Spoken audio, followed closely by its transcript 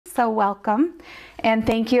So welcome, and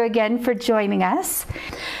thank you again for joining us.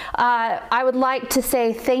 I would like to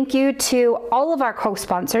say thank you to all of our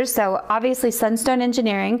co-sponsors. So obviously Sunstone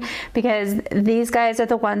Engineering, because these guys are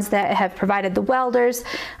the ones that have provided the welders.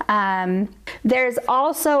 There's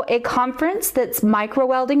also a conference that's micro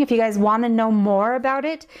welding, if you guys want to know more about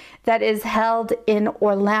it, that is held in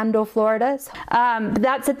Orlando, Florida.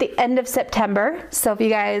 That's at the end of September. So if you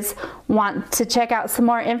guys want to check out some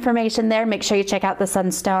more information there, make sure you check out the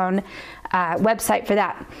Sunstone website for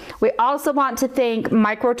that. We also want to thank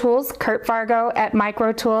Micro Tools, Kurt Fargo at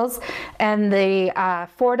Micro Tools, and the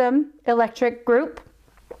Fordham Electric Group,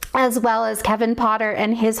 as well as Kevin Potter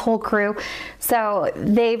and his whole crew. So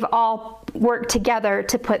they've all worked together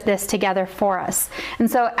to put this together for us. And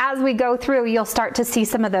so as we go through, you'll start to see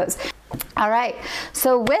some of those. All right,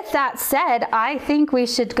 so with that said, I think we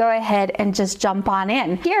should go ahead and just jump on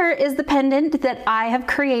in. Here is the pendant that I have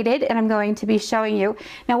created, and I'm going to be showing you.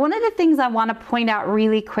 Now, one of the things I want to point out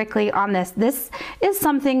really quickly on this is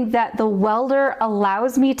something that the welder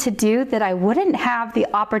allows me to do that I wouldn't have the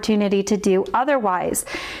opportunity to do otherwise.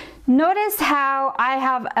 Notice how I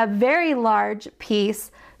have a very large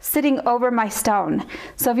piece sitting over my stone.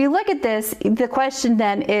 So if you look at this, the question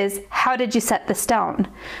then is, how did you set the stone?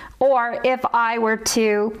 Or if I were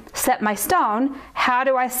to set my stone, how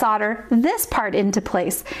do I solder this part into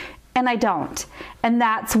place? And I don't. And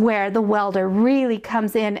that's where the welder really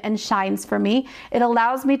comes in and shines for me. It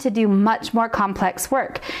allows me to do much more complex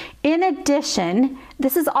work. In addition,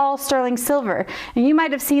 this is all sterling silver. And you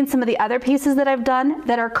might have seen some of the other pieces that I've done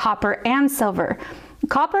that are copper and silver.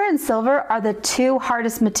 Copper and silver are the two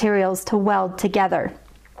hardest materials to weld together.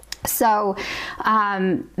 So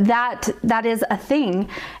that is a thing.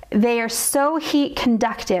 They are so heat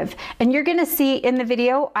conductive, and you're gonna see in the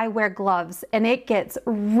video I wear gloves, and it gets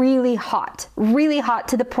really hot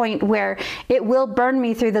to the point where it will burn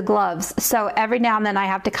me through the gloves. So every now and then I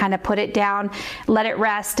have to kind of put it down, let it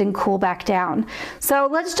rest, and cool back down. So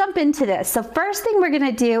let's jump into this. So first thing we're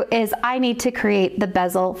gonna do is I need to create the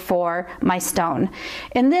bezel for my stone.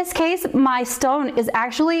 In this case, my stone is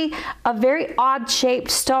actually a very odd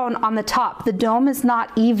shaped stone on the top. The dome is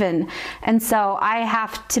not even, and so I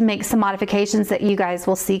have to make some modifications that you guys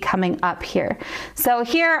will see coming up here. So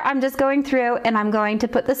here I'm just going through and I'm going to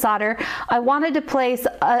put the solder. I wanted to place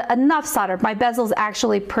enough solder. My bezel's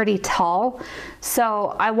actually pretty tall,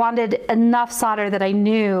 so I wanted enough solder that I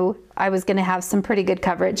knew I was going to have some pretty good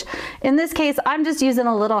coverage. In this case, I'm just using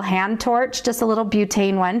a little hand torch, just a little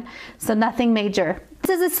butane one, so nothing major.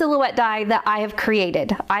 This is a silhouette die that I have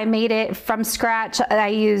created. I made it from scratch. I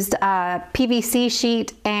used a PVC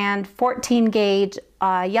sheet and 14 gauge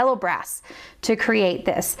yellow brass to create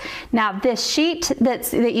this. Now this sheet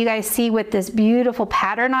that you guys see with this beautiful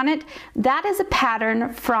pattern on it, that is a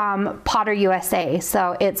pattern from Potter USA.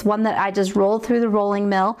 So it's one that I just rolled through the rolling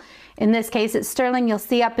mill. In this case, it's sterling. You'll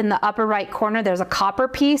see up in the upper right corner, there's a copper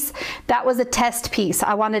piece. That was a test piece.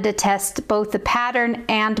 I wanted to test both the pattern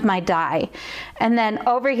and my die. And then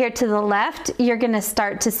over here to the left, you're gonna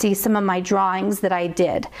start to see some of my drawings that I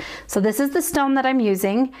did. So this is the stone that I'm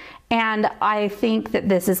using, and I think that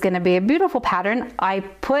this is gonna be a beautiful pattern. I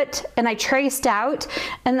put and I traced out,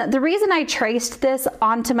 and the reason I traced this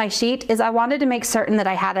onto my sheet is I wanted to make certain that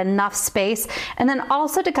I had enough space, and then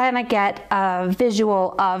also to kind of get a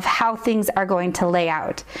visual of how things are going to lay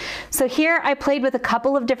out. So here I played with a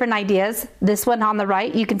couple of different ideas. This one on the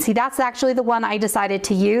right, you can see that's actually the one I decided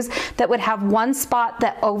to use that would have one spot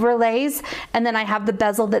that overlays, and then I have the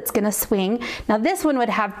bezel that's gonna swing. Now this one would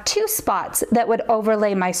have two spots that would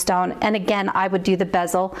overlay my stone, and again I would do the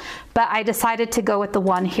bezel, but I decided to go with the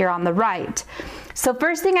one here on the right. So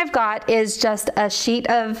first thing I've got is just a sheet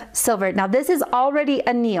of silver. Now this is already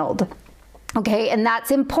annealed. Okay, and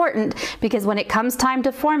that's important because when it comes time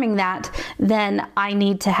to forming that, then I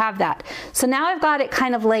need to have that. So now I've got it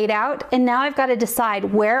kind of laid out, and now I've got to decide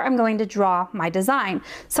where I'm going to draw my design.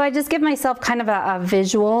 So I just give myself kind of a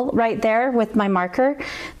visual right there with my marker.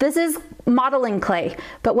 This is modeling clay,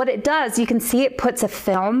 but what it does, you can see it puts a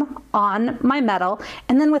film on my metal,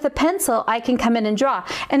 and then with a pencil I can come in and draw.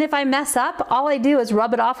 And if I mess up, all I do is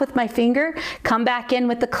rub it off with my finger, come back in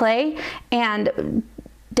with the clay, and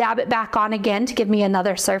dab it back on again to give me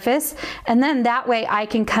another surface, and then that way I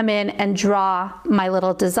can come in and draw my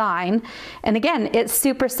little design. And again, it's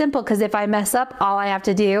super simple because if I mess up, all I have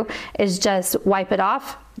to do is just wipe it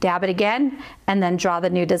off, dab it again, and then draw the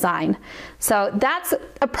new design. So that's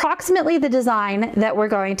approximately the design that we're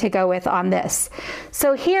going to go with on this.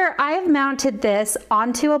 So here I have mounted this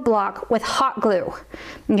onto a block with hot glue.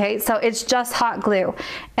 Okay, so it's just hot glue,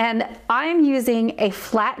 and I'm using a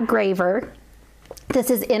flat graver. This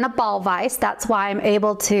is in a ball vise. That's why I'm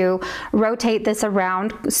able to rotate this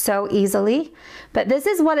around so easily. But this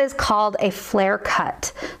is what is called a flare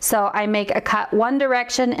cut. So I make a cut one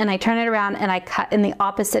direction and I turn it around and I cut in the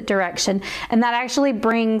opposite direction. And that actually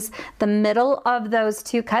brings the middle of those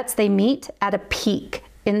two cuts, they meet at a peak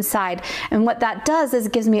inside. And what that does is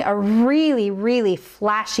gives me a really, really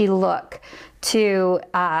flashy look to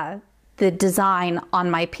the design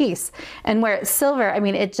on my piece. And where it's silver, I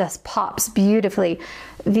mean, it just pops beautifully.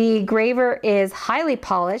 The graver is highly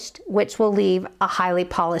polished, which will leave a highly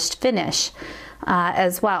polished finish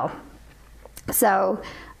as well. So,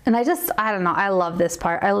 and I don't know, I love this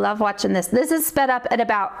part. I love watching this. This is sped up at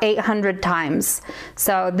about 800 times.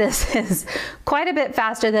 So this is quite a bit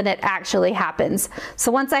faster than it actually happens.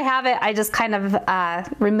 So once I have it, I just kind of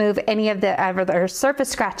remove any of the other surface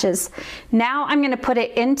scratches. Now I'm gonna put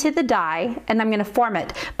it into the die and I'm gonna form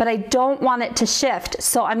it, but I don't want it to shift.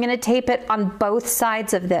 So I'm gonna tape it on both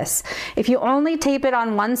sides of this. If you only tape it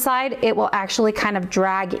on one side, it will actually kind of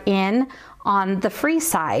drag in on the free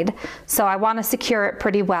side. So I want to secure it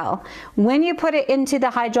pretty well. When you put it into the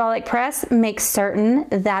hydraulic press, make certain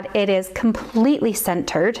that it is completely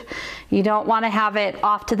centered. You don't want to have it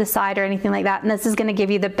off to the side or anything like that, and this is going to give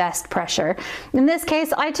you the best pressure. In this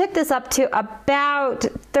case, I took this up to about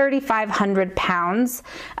 3,500 pounds.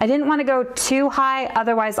 I didn't want to go too high,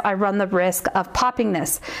 otherwise I run the risk of popping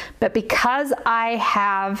this. But because I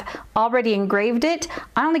have already engraved it,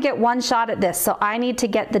 I only get one shot at this, so I need to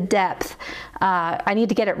get the depth. I need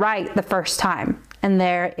to get it right the first time. And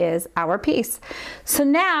there is our piece. So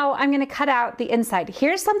now I'm going to cut out the inside.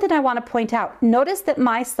 Here's something I want to point out. Notice that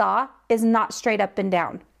my saw is not straight up and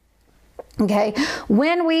down. Okay,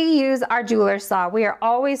 when we use our jeweler's saw, we are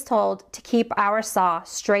always told to keep our saw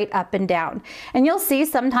straight up and down. And you'll see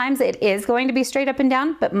sometimes it is going to be straight up and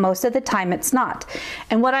down, but most of the time it's not.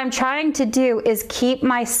 And what I'm trying to do is keep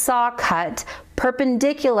my saw cut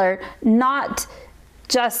perpendicular, not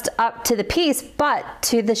just up to the piece, but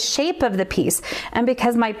to the shape of the piece. And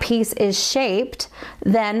because my piece is shaped,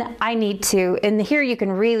 then I need to, and here you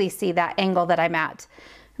can really see that angle that I'm at.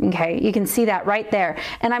 Okay, you can see that right there.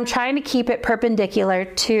 And I'm trying to keep it perpendicular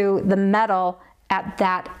to the metal at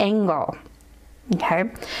that angle.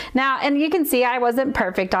 Okay, now, and you can see I wasn't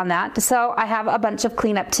perfect on that, so I have a bunch of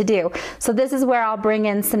cleanup to do. So this is where I'll bring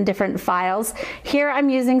in some different files. Here I'm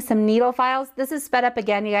using some needle files. This is sped up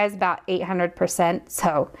again, you guys, about 800%.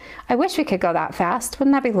 So I wish we could go that fast.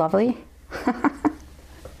 Wouldn't that be lovely?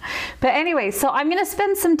 But anyway, so I'm going to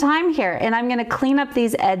spend some time here and I'm going to clean up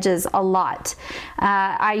these edges a lot.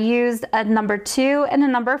 I used a number 2 and a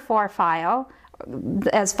number 4 file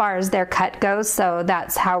as far as their cut goes, so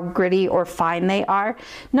that's how gritty or fine they are.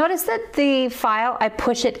 Notice that the file, I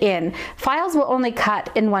push it in. Files will only cut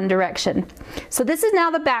in one direction. So this is now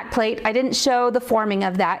the back plate. I didn't show the forming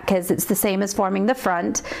of that because it's the same as forming the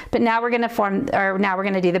front, but now we're going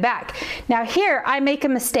to do the back. Now here I make a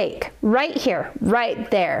mistake right here, right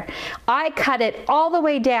there. I cut it all the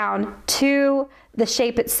way down to the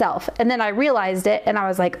shape itself, and then I realized it and I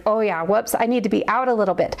was like, oh yeah, whoops, I need to be out a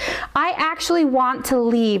little bit. I actually want to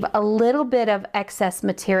leave a little bit of excess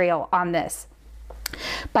material on this.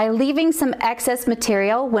 By leaving some excess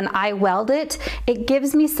material when I weld it, it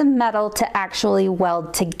gives me some metal to actually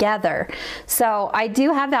weld together. So I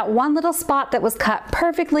do have that one little spot that was cut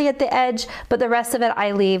perfectly at the edge, but the rest of it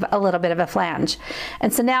I leave a little bit of a flange.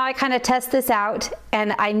 And so now I kind of test this out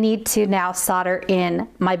and I need to now solder in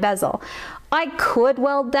my bezel. I could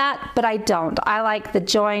weld that, but I don't. I like the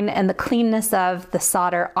join and the cleanness of the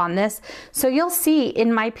solder on this. So you'll see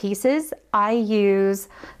in my pieces, I use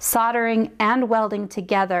soldering and welding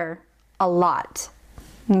together a lot,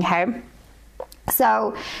 okay?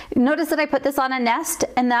 So notice that I put this on a nest,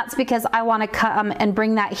 and that's because I want to come and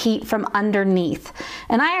bring that heat from underneath.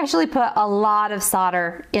 And I actually put a lot of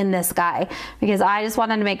solder in this guy because I just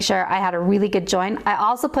wanted to make sure I had a really good joint. I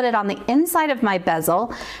also put it on the inside of my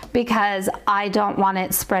bezel because I don't want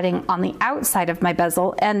it spreading on the outside of my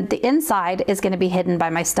bezel, and the inside is going to be hidden by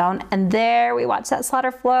my stone. And there we watch that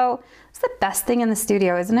solder flow. It's the best thing in the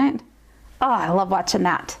studio, isn't it? Oh, I love watching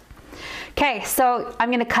that. Okay, so I'm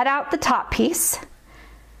going to cut out the top piece.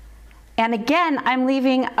 And again, I'm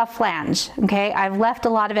leaving a flange, okay? I've left a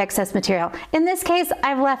lot of excess material. In this case,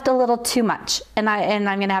 I've left a little too much, and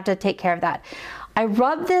I'm going to have to take care of that. I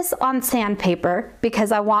rub this on sandpaper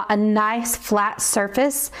because I want a nice flat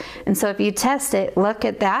surface. And so if you test it, look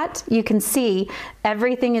at that. You can see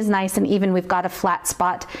everything is nice and even. We've got a flat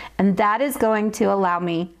spot, and that is going to allow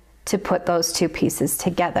me to put those two pieces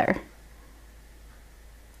together.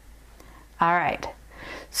 All right,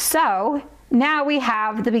 so now we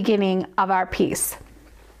have the beginning of our piece.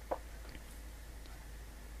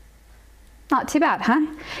 Not too bad, huh?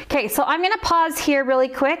 Okay, so I'm gonna pause here really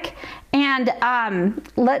quick and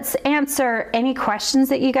let's answer any questions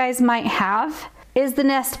that you guys might have. Is the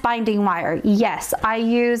nest binding wire? Yes, I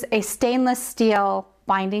use a stainless steel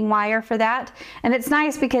binding wire for that. And it's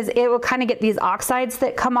nice because it will kind of get these oxides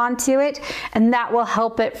that come onto it, and that will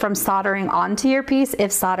help it from soldering onto your piece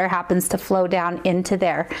if solder happens to flow down into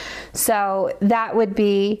there. So that would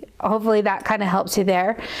be, hopefully that kind of helps you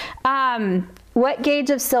there. What gauge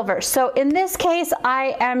of silver? So in this case,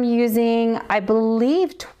 I am using, I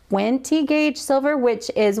believe, 20 gauge silver, which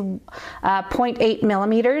is 0.8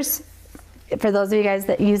 millimeters, for those of you guys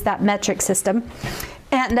that use that metric system.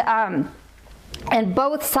 And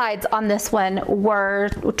both sides on this one were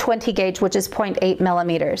 20 gauge, which is 0.8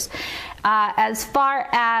 millimeters. As far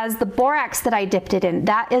as the borax that I dipped it in,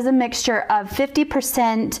 that is a mixture of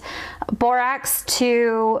 50% borax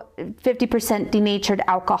to 50% denatured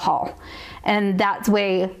alcohol. And that's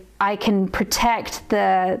way I can protect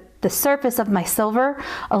the surface of my silver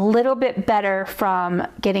a little bit better from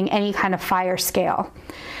getting any kind of fire scale.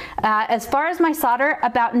 As far as my solder,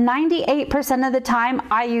 about 98% of the time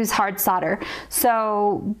I use hard solder.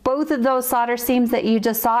 So both of those solder seams that you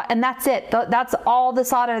just saw, and that's it. That's all the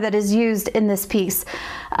solder that is used in this piece.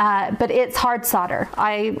 But it's hard solder.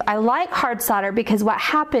 I like hard solder because what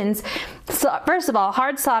happens, so first of all,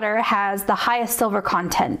 hard solder has the highest silver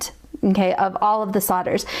content, okay, of all of the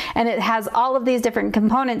solders, and it has all of these different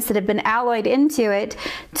components that have been alloyed into it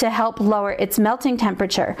to help lower its melting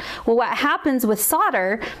temperature. Well, what happens with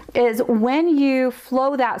solder is when you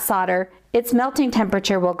flow that solder, its melting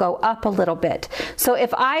temperature will go up a little bit. So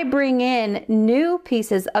if I bring in new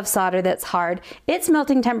pieces of solder that's hard, its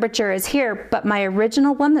melting temperature is here, but my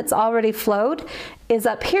original one that's already flowed is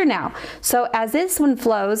up here now. So as this one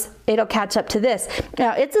flows, it'll catch up to this.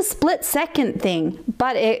 Now it's a split second thing,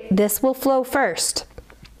 but this will flow first.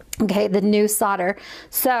 Okay, the new solder.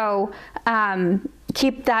 So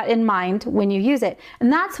keep that in mind when you use it.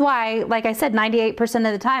 And that's why, like I said, 98%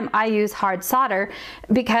 of the time I use hard solder,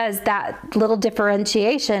 because that little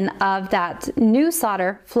differentiation of that new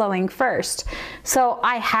solder flowing first. So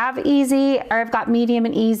I have easy, or I've got medium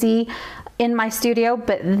and easy in my studio,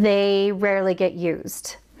 but they rarely get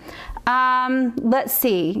used. Let's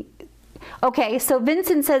see. Okay, so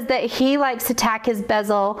Vincent says that he likes to tack his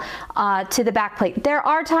bezel to the back plate. There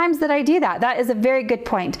are times that I do that. That is a very good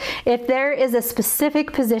point. If there is a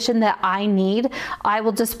specific position that I need, I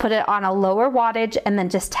will just put it on a lower wattage and then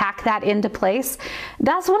just tack that into place.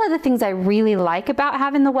 That's one of the things I really like about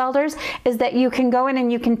having the welders, is that you can go in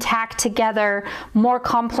and you can tack together more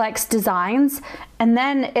complex designs, and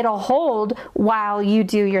then it'll hold while you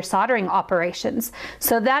do your soldering operations.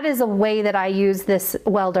 So that is a way that I use this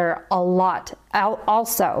welder a lot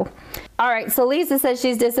also. All right, so Lisa says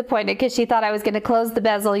she's disappointed because she thought I was going to close the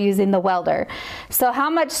bezel using the welder. So how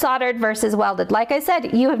much soldered versus welded? Like I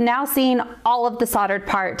said, you have now seen all of the soldered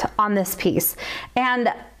part on this piece.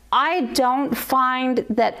 And I don't find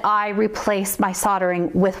that I replace my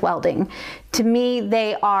soldering with welding. To me,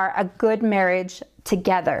 they are a good marriage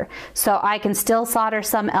together. So I can still solder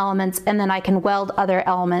some elements and then I can weld other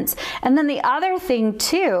elements. And then the other thing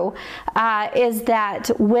too is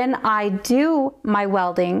that when I do my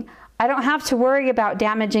welding, I don't have to worry about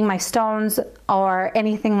damaging my stones or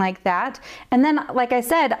anything like that. And then, like I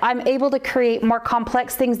said, I'm able to create more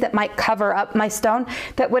complex things that might cover up my stone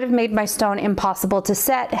that would have made my stone impossible to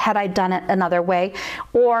set had I done it another way,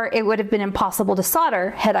 or it would have been impossible to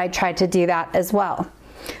solder had I tried to do that as well.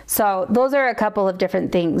 So those are a couple of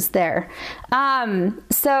different things there.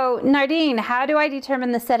 So Nardine, how do I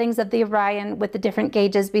determine the settings of the Orion with the different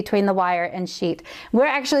gauges between the wire and sheet? We're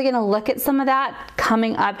actually going to look at some of that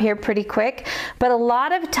coming up here pretty quick, but a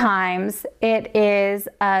lot of times it is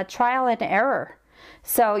a trial and error.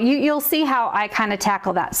 So you'll see how I kind of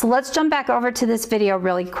tackle that. So let's jump back over to this video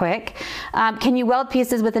really quick. Can you weld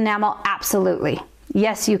pieces with enamel? Absolutely.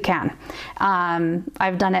 Yes, you can.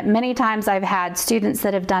 I've done it many times. I've had students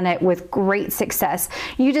that have done it with great success.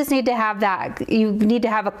 You just need to have that. You need to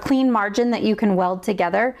have a clean margin that you can weld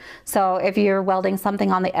together. So if you're welding something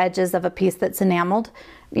on the edges of a piece that's enameled,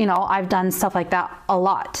 you know, I've done stuff like that a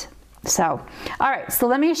lot. So, all right, so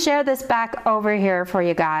let me share this back over here for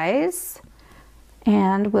you guys,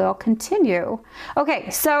 and we'll continue. Okay,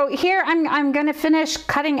 so here I'm gonna finish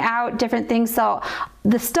cutting out different things. So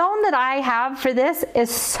the stone that I have for this is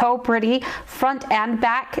so pretty, front and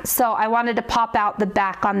back, so I wanted to pop out the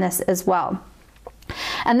back on this as well.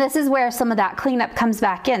 And this is where some of that cleanup comes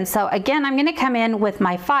back in. So again, I'm gonna come in with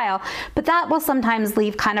my file, but that will sometimes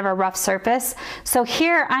leave kind of a rough surface. So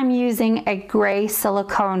here I'm using a gray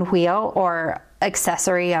silicone wheel, or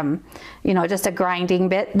accessory, you know, just a grinding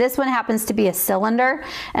bit. This one happens to be a cylinder,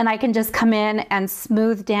 and I can just come in and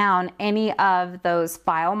smooth down any of those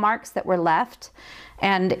file marks that were left.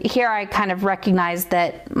 And here I kind of recognized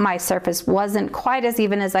that my surface wasn't quite as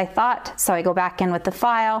even as I thought, so I go back in with the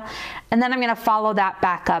file, and then I'm going to follow that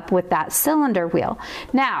back up with that cylinder wheel.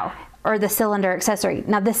 Now, or the cylinder accessory.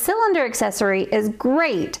 Now the cylinder accessory is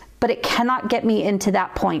great, but it cannot get me into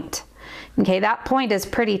that point. Okay, that point is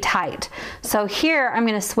pretty tight. So here I'm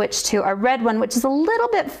going to switch to a red one, which is a little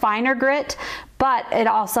bit finer grit, but it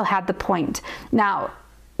also had the point. Now,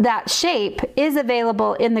 that shape is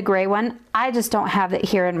available in the gray one. I just don't have it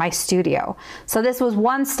here in my studio. So this was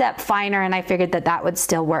one step finer, and I figured that that would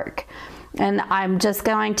still work. And I'm just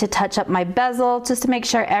going to touch up my bezel just to make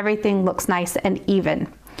sure everything looks nice and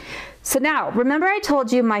even. So now, remember I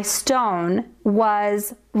told you my stone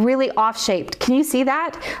was really off-shaped. Can you see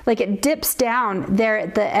that? Like it dips down there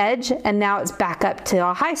at the edge, and now it's back up to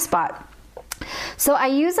a high spot. So I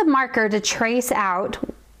use a marker to trace out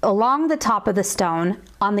along the top of the stone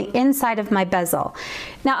on the inside of my bezel.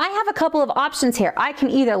 Now I have a couple of options here. I can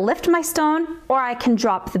either lift my stone or I can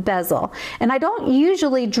drop the bezel. And I don't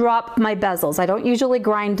usually drop my bezels. I don't usually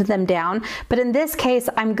grind them down, but in this case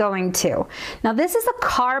I'm going to. Now this is a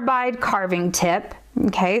carbide carving tip.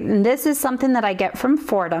 Okay, and this is something that I get from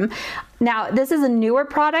Fordham. Now, this is a newer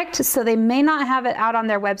product, so they may not have it out on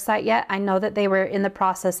their website yet. I know that they were in the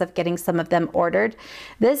process of getting some of them ordered.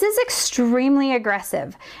 This is extremely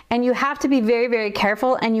aggressive, and you have to be very, very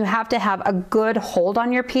careful, and you have to have a good hold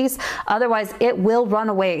on your piece. Otherwise, it will run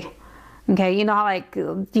away. Okay, you know how like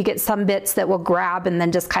you get some bits that will grab and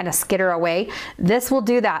then just kind of skitter away? This will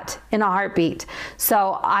do that in a heartbeat.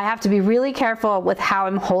 So I have to be really careful with how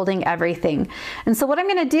I'm holding everything. And so what I'm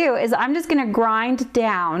going to do is I'm just going to grind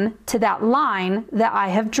down to that line that I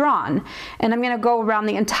have drawn. And I'm going to go around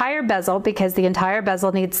the entire bezel because the entire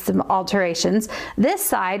bezel needs some alterations. This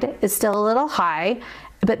side is still a little high.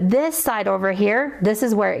 But this side over here, this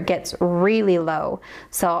is where it gets really low.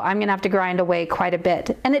 So I'm gonna have to grind away quite a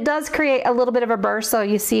bit. And it does create a little bit of a burr, so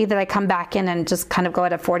you see that I come back in and just kind of go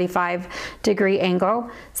at a 45-degree angle.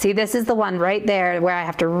 See, this is the one right there where I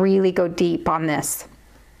have to really go deep on this.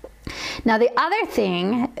 Now the other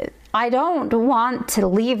thing, I don't want to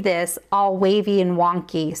leave this all wavy and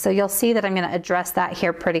wonky. So you'll see that I'm going to address that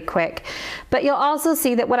here pretty quick. But you'll also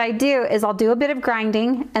see that what I do is I'll do a bit of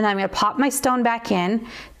grinding, and I'm going to pop my stone back in,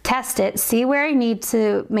 test it, see where I need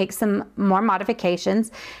to make some more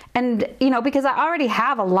modifications. And, you know, because I already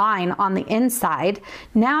have a line on the inside,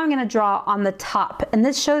 now I'm going to draw on the top. And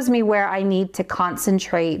this shows me where I need to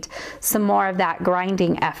concentrate some more of that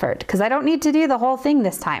grinding effort, because I don't need to do the whole thing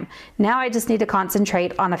this time. Now I just need to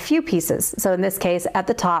concentrate on a few pieces. So in this case, at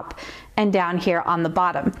the top and down here on the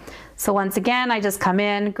bottom. So once again, I just come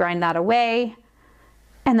in, grind that away.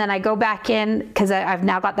 And then I go back in because I've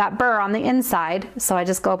now got that burr on the inside. So I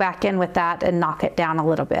just go back in with that and knock it down a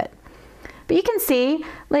little bit. But you can see,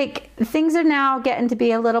 like, things are now getting to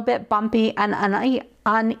be a little bit bumpy and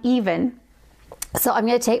uneven. So I'm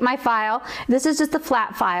going to take my file. This is just a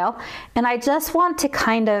flat file. And I just want to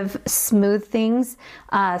kind of smooth things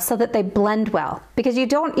so that they blend well. Because you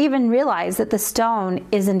don't even realize that the stone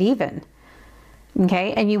isn't even.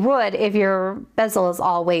 Okay, and you would if your bezel is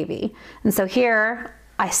all wavy. And so here,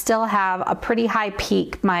 I still have a pretty high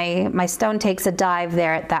peak. My stone takes a dive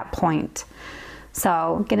there at that point. So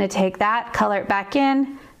I'm gonna take that, color it back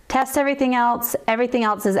in, test everything else. Everything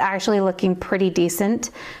else is actually looking pretty decent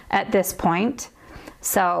at this point.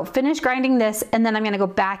 So finish grinding this, and then I'm gonna go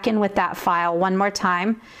back in with that file one more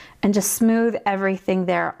time and just smooth everything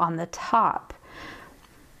there on the top.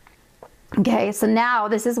 Okay, so now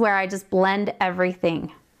this is where I just blend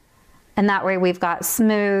everything. And that way we've got a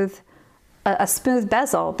smooth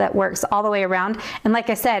bezel that works all the way around. And like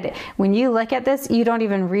I said, when you look at this, you don't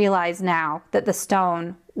even realize now that the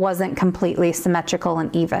stone wasn't completely symmetrical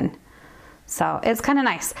and even. So it's kind of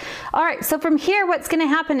nice. All right, so from here, what's gonna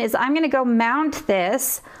happen is I'm gonna go mount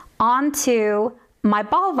this onto my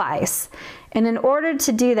ball vise. And in order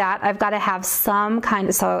to do that, I've got to have some kind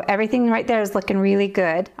of, so everything right there is looking really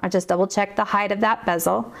good. I just double check the height of that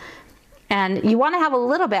bezel. And you want to have a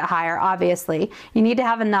little bit higher, obviously. You need to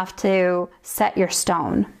have enough to set your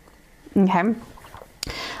stone. Okay.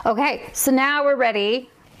 Okay, so now we're ready.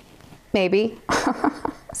 Maybe.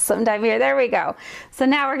 Sometime here, there we go. So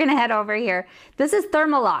now we're gonna head over here. This is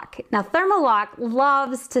Thermalock. Now Thermalock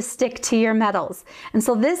loves to stick to your metals. And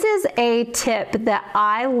so this is a tip that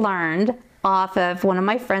I learned off of one of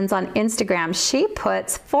my friends on Instagram. She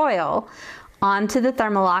puts foil onto the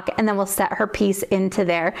Thermalock and then we'll set her piece into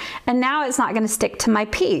there. And now it's not gonna stick to my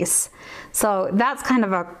piece. So that's kind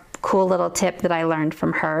of a cool little tip that I learned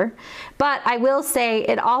from her. But I will say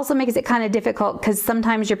it also makes it kind of difficult because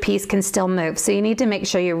sometimes your piece can still move. So you need to make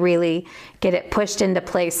sure you really get it pushed into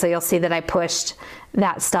place. So you'll see that I pushed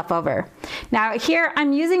that stuff over. Now here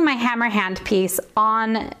I'm using my hammer hand piece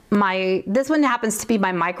on my, this one happens to be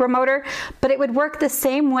my micro motor, but it would work the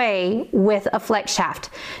same way with a flex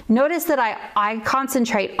shaft. Notice that I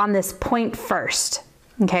concentrate on this point first.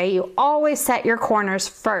 Okay, you always set your corners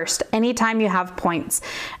first anytime you have points.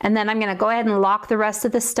 And then I'm going to go ahead and lock the rest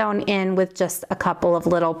of the stone in with just a couple of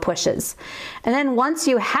little pushes. And then once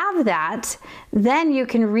you have that, then you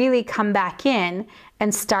can really come back in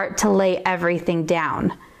and start to lay everything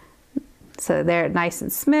down. So they're nice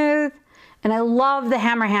and smooth. And I love the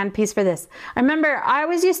hammer hand piece for this. I remember I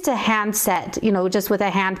always used to hand set, you know, just with a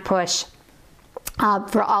hand push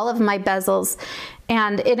for all of my bezels.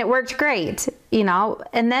 And it worked great, you know,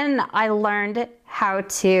 and then I learned how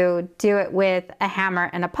to do it with a hammer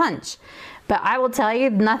and a punch. But I will tell you,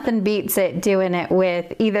 nothing beats it doing it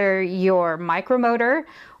with either your micro motor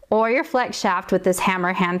or your flex shaft with this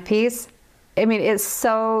hammer hand piece. I mean, it's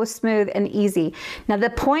so smooth and easy. Now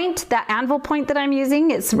the point, that anvil point that I'm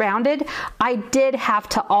using, it's rounded. I did have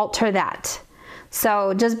to alter that.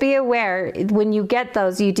 So just be aware when you get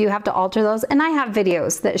those, you do have to alter those. And I have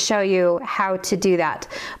videos that show you how to do that,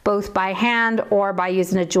 both by hand or by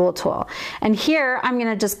using a jewel tool. And here I'm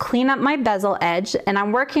gonna just clean up my bezel edge, and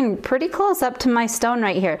I'm working pretty close up to my stone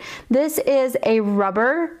right here. This is a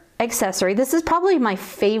rubber accessory. This is probably my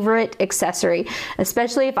favorite accessory,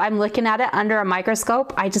 especially if I'm looking at it under a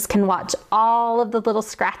microscope. I just can watch all of the little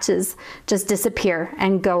scratches just disappear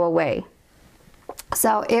and go away.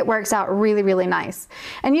 So it works out really, really nice.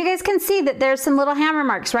 And you guys can see that there's some little hammer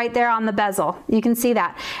marks right there on the bezel. You can see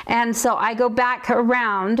that. And so I go back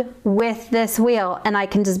around with this wheel and I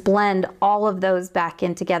can just blend all of those back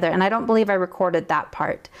in together. And I don't believe I recorded that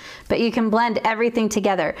part, but you can blend everything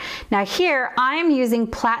together. Now here I'm using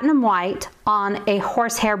platinum white on a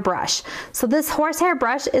horsehair brush. So this horsehair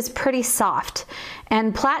brush is pretty soft,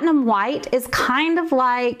 and platinum white is kind of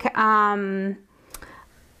like,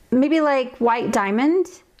 maybe like white diamond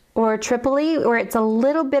or Tripoli, where it's a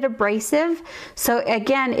little bit abrasive. So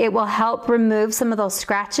again, it will help remove some of those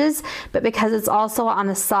scratches, but because it's also on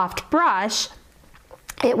a soft brush,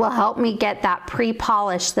 it will help me get that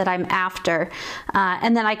pre-polish that I'm after.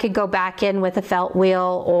 And then I could go back in with a felt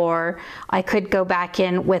wheel, or I could go back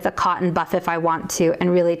in with a cotton buff if I want to,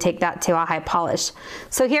 and really take that to a high polish.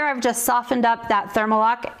 So here I've just softened up that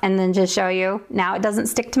Thermalock, and then just show you, now it doesn't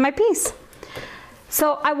stick to my piece.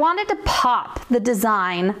 So I wanted to pop the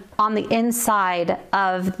design on the inside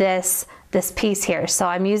of this piece here. So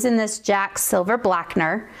I'm using this Jack Silver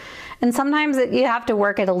Blackener. And sometimes you have to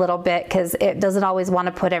work it a little bit because it doesn't always want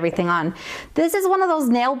to put everything on. This is one of those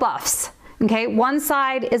nail buffs. Okay, one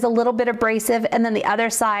side is a little bit abrasive, and then the other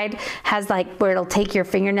side has like where it'll take your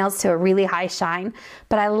fingernails to a really high shine.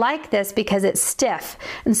 But I like this because it's stiff,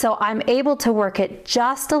 and so I'm able to work it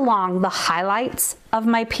just along the highlights of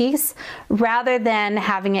my piece rather than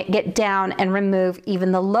having it get down and remove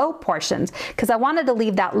even the low portions, because I wanted to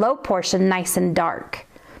leave that low portion nice and dark.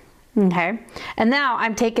 Okay, and now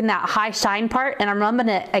I'm taking that high shine part and I'm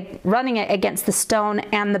running it against the stone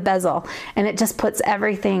and the bezel, and it just puts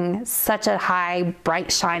everything such a high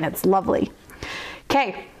bright shine. It's lovely.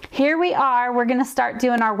 Okay, here we are. We're gonna start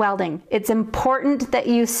doing our welding. It's important that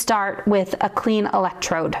you start with a clean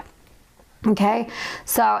electrode. Okay,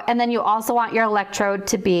 so, and then you also want your electrode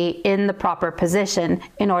to be in the proper position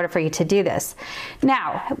in order for you to do this.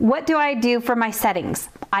 Now, what do I do for my settings?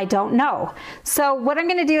 I don't know. So what I'm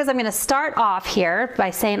gonna do is I'm gonna start off here by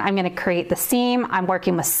saying I'm gonna create the seam. I'm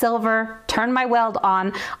working with silver, turn my weld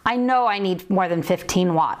on. I know I need more than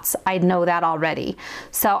 15 watts. I know that already.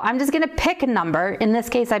 So I'm just gonna pick a number. In this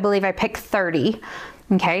case, I believe I picked 30.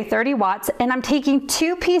 Okay, 30 watts, and I'm taking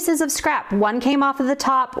 2 pieces of scrap. One came off of the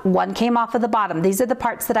top, one came off of the bottom. These are the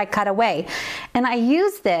parts that I cut away. And I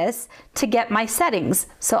use this to get my settings.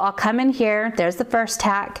 So I'll come in here, there's the first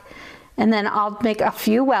tack, and then I'll make a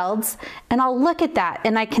few welds, and I'll look at that,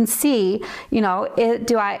 and I can see, you know,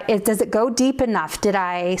 does it go deep enough? Did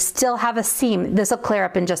I still have a seam? This will clear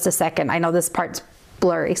up in just a second. I know this part's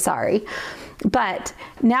blurry, sorry. But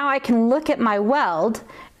now I can look at my weld,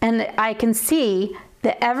 and I can see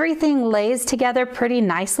that everything lays together pretty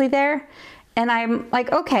nicely there. And I'm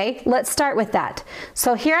like, okay, let's start with that.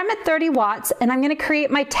 So here I'm at 30 watts, and I'm gonna create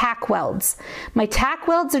my tack welds. My tack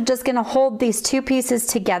welds are just gonna hold these 2 pieces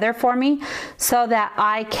together for me so that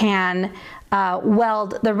I can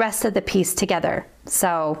weld the rest of the piece together.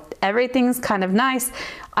 So everything's kind of nice.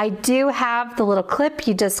 I do have the little clip.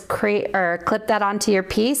 You just create or clip that onto your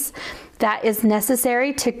piece. That is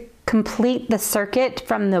necessary to complete the circuit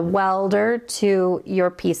from the welder to your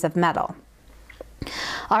piece of metal.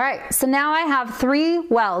 All right, so now I have 3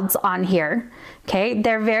 welds on here. Okay,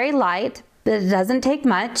 they're very light, but it doesn't take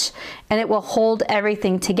much, and it will hold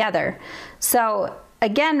everything together. So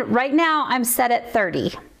again, right now I'm set at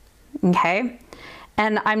 30, okay?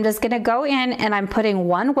 And I'm just gonna go in and I'm putting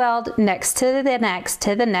 1 weld next to the next,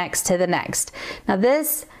 to the next, to the next. Now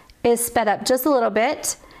this is sped up just a little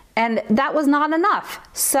bit, and that was not enough.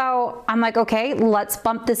 So I'm like, okay, let's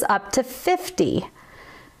bump this up to 50.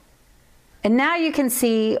 And now you can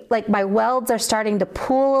see like my welds are starting to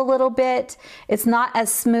pool a little bit. It's not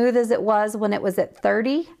as smooth as it was when it was at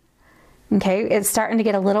 30. Okay, it's starting to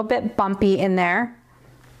get a little bit bumpy in there.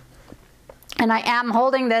 And I am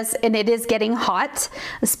holding this and it is getting hot,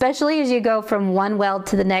 especially as you go from one weld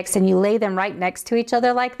to the next and you lay them right next to each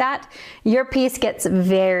other like that. Your piece gets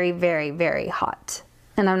very, very, very hot.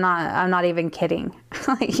 And I'm not even kidding.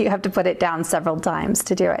 You have to put it down several times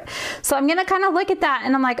to do it. So I'm gonna kind of look at that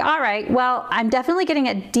and I'm like, all right, well, I'm definitely getting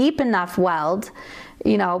a deep enough weld,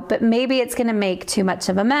 you know, but maybe it's gonna make too much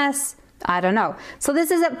of a mess. I don't know. So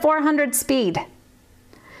this is at 400 speed.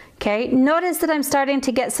 Okay, notice that I'm starting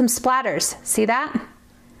to get some splatters. See that?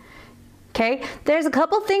 Okay, there's a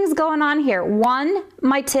couple things going on here. One,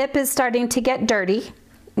 my tip is starting to get dirty.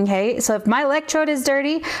 Okay, so if my electrode is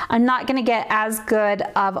dirty, I'm not gonna get as good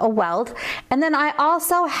of a weld. And then I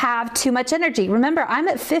also have too much energy. Remember, I'm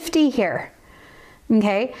at 50 here.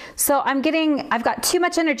 Okay, so I've got too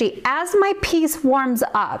much energy. As my piece warms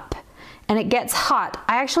up and it gets hot,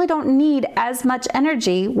 I actually don't need as much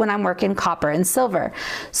energy when I'm working copper and silver.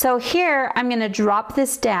 So here, I'm gonna drop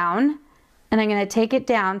this down and I'm gonna take it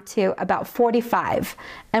down to about 45.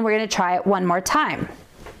 And we're gonna try it one more time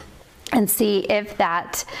and see if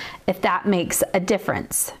that makes a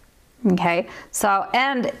difference. Okay, so,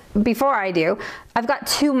 and before I do, I've got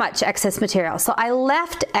too much excess material. So I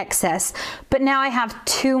left excess, but now I have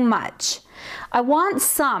too much. I want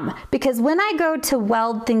some, because when I go to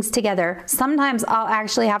weld things together, sometimes I'll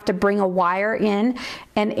actually have to bring a wire in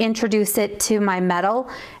and introduce it to my metal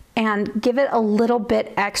and give it a little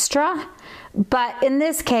bit extra. But in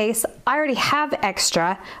this case, I already have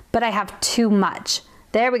extra, but I have too much.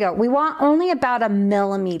 There we go. We want only about 1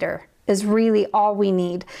 millimeter is really all we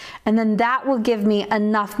need. And then that will give me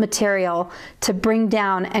enough material to bring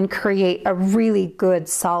down and create a really good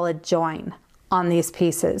solid join on these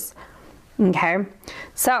pieces. Okay,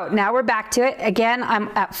 so now we're back to it. Again, I'm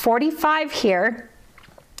at 45 here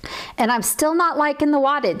and I'm still not liking the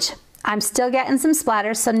wattage. I'm still getting some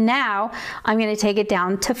splatters. So now I'm going to take it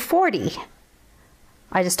down to 40.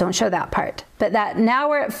 I just don't show that part, but now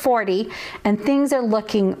we're at 40 and things are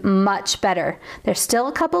looking much better. There's still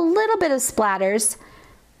a couple little bit of splatters,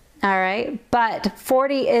 all right, but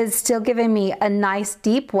 40 is still giving me a nice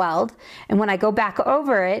deep weld. And when I go back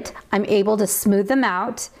over it, I'm able to smooth them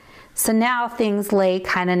out. So now things lay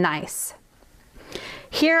kind of nice.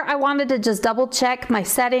 Here I wanted to just double check my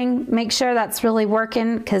setting, make sure that's really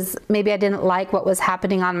working because maybe I didn't like what was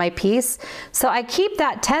happening on my piece. So I keep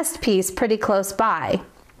that test piece pretty close by.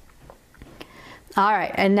 All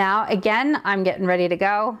right, and now again, I'm getting ready to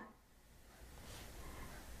go.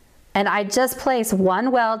 And I just place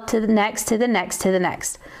 1 weld to the next, to the next, to the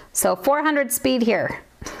next. So 400 speed here.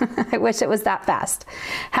 I wish it was that fast.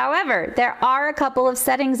 However, there are a couple of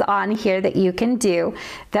settings on here that you can do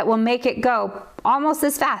that will make it go almost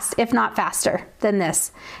as fast, if not faster than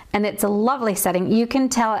this. And it's a lovely setting. You can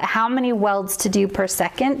tell it how many welds to do per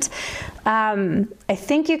second. I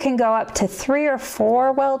think you can go up to 3 or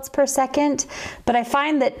 4 welds per second, but I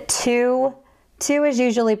find that two is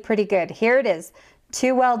usually pretty good. Here it is,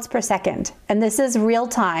 2 welds per second. And this is real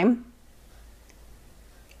time.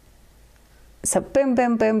 So boom,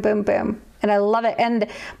 boom, boom, boom, boom. And I love it. And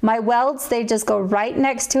my welds, they just go right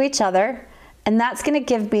next to each other. And that's gonna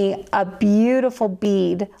give me a beautiful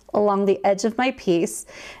bead along the edge of my piece.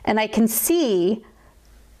 And I can see,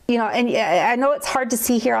 you know, and I know it's hard to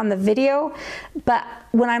see here on the video, but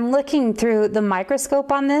when I'm looking through the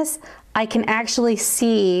microscope on this, I can actually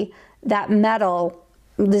see that metal,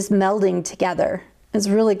 this melding together. It's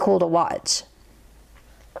really cool to watch.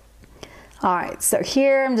 All right, so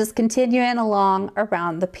here I'm just continuing along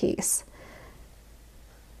around the piece.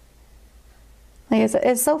 Like I said,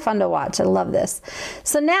 it's so fun to watch. I love this.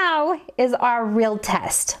 So now is our real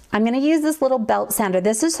test. I'm going to use this little belt sander.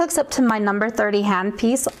 This just hooks up to my number 30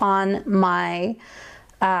 handpiece on my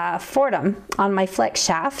Fordham, on my flex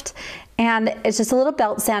shaft. And it's just a little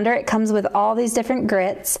belt sander. It comes with all these different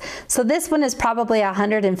grits. So this one is probably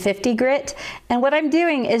 150 grit. And what I'm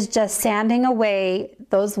doing is just sanding away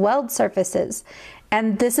those weld surfaces.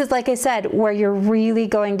 And this is, like I said, where you're really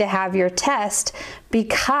going to have your test,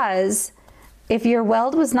 because if your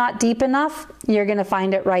weld was not deep enough, you're going to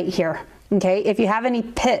find it right here. Okay, if you have any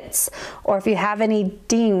pits or if you have any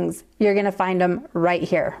dings, you're going to find them right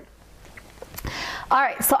here. All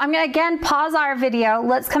right, so I'm going to again pause our video.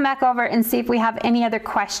 Let's come back over and see if we have any other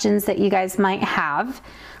questions that you guys might have.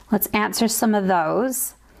 Let's answer some of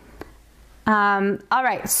those. All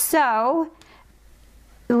right, so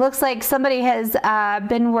it looks like somebody has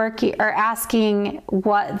been working or asking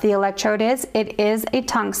what the electrode is. It is a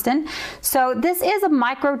tungsten. So this is a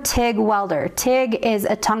micro TIG welder. TIG is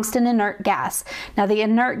a tungsten inert gas. Now the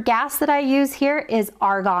inert gas that I use here is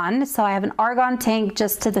argon. So I have an argon tank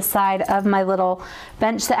just to the side of my little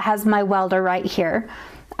bench that has my welder right here.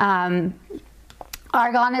 Argon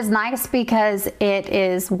is nice because it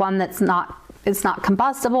is one that's it's not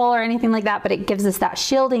combustible or anything like that, but it gives us that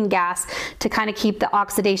shielding gas to kind of keep the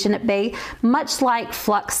oxidation at bay, much like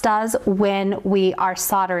flux does when we are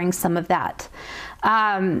soldering some of that.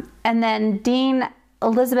 And then Dean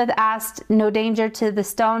Elizabeth asked, no danger to the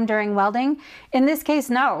stone during welding? In this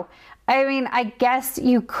case, no. I mean, I guess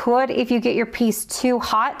you could if you get your piece too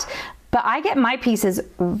hot, but I get my pieces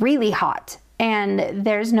really hot and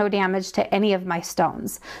there's no damage to any of my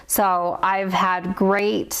stones. So I've had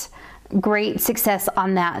great success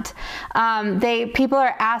on that. People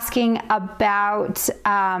are asking about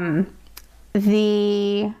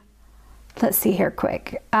let's see here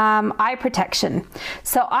quick, eye protection.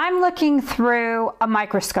 So I'm looking through a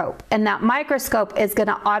microscope, and that microscope is going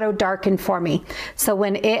to auto darken for me. So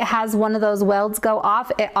when it has one of those welds go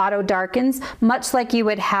off, it auto darkens, much like you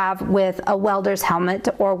would have with a welder's helmet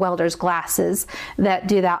or welder's glasses that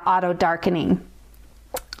do that auto darkening.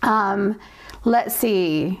 Let's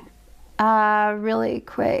see. Really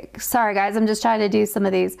quick. Sorry guys, I'm just trying to do some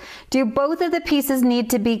of these. Do both of the pieces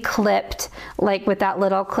need to be clipped, like with that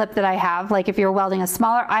little clip that I have? Like if you're welding a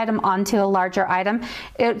smaller item onto a larger item,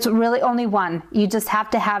 it's really only one. You just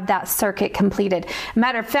have to have that circuit completed.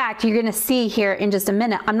 Matter of fact, you're gonna see here in just a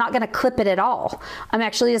minute, I'm not gonna clip it at all. I'm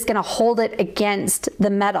actually just gonna hold it against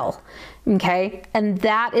the metal. Okay, and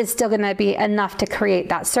that is still going to be enough to create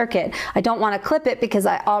that circuit. I don't want to clip it because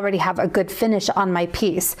I already have a good finish on my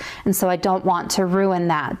piece, and so I don't want to ruin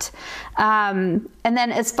that. And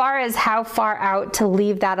then as far as how far out to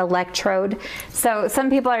leave that electrode, so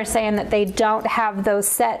some people are saying that they don't have those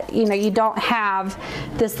set, you don't have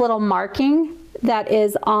this little marking that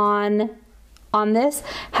is on this.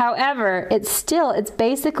 However, it's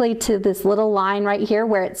basically to this little line right here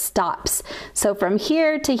where it stops. So from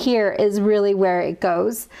here to here is really where it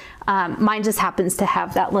goes. Mine just happens to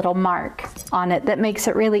have that little mark on it that makes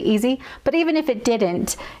it really easy. But even if it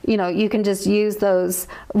didn't, you can just use those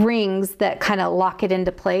rings that kind of lock it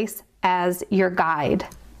into place as your guide.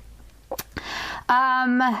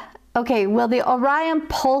 Okay, will the Orion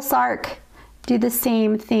pulse arc do the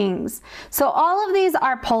same things? So all of these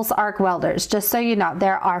are pulse arc welders, just so you know.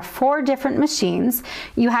 There are 4 different machines.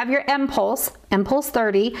 You have your M-Pulse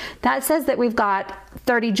 30. That says that we've got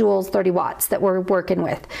 30 joules, 30 watts that we're working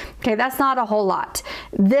with. Okay, that's not a whole lot.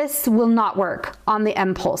 This will not work on the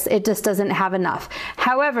M-Pulse. It just doesn't have enough.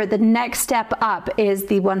 However, the next step up is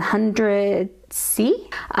the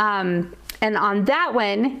 100C. And on that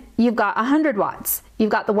one, you've got 100 watts. You've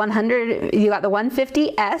got the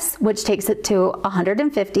 150S, which takes it to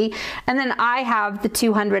 150. And then I have the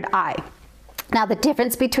 200I. Now the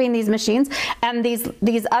difference between these machines and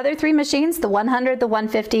these other 3 machines, the 100, the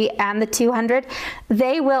 150, and the 200,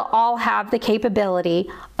 they will all have the capability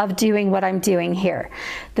of doing what I'm doing here.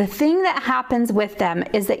 The thing that happens with them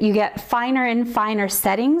is that you get finer and finer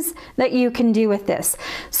settings that you can do with this.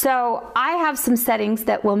 So I have some settings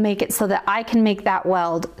that will make it so that I can make that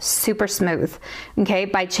weld super smooth, okay,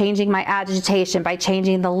 by changing my agitation, by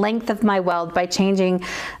changing the length of my weld, by changing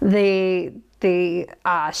the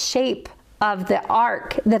shape of the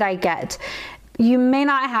arc that I get. You may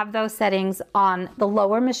not have those settings on the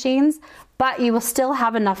lower machines, but you will still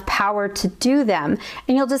have enough power to do them,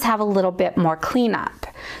 and you'll just have a little bit more cleanup.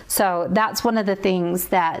 So that's one of the things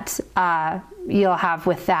that you'll have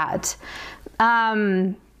with that.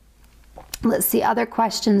 Let's see, other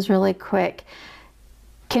questions really quick.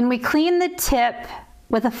 Can we clean the tip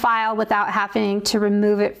with a file without having to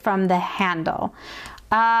remove it from the handle?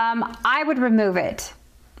 I would remove it.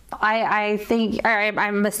 I think, or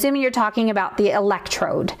I'm assuming you're talking about the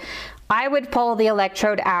electrode. I would pull the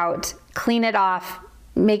electrode out, clean it off,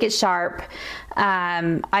 make it sharp.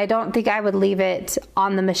 I don't think I would leave it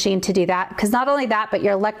on the machine to do that, because not only that, but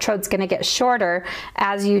your electrode's going to get shorter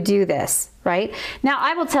as you do this, right? Now,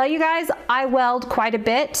 I will tell you guys, I weld quite a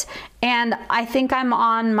bit, and I think I'm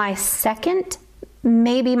on my second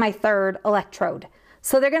maybe my third electrode.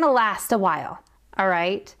 So they're gonna last a while, all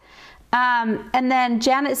right? And then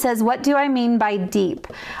Janet says, what do I mean by deep?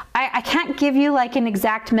 I can't give you like an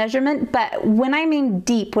exact measurement, but when I mean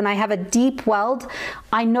deep, when I have a deep weld,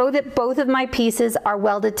 I know that both of my pieces are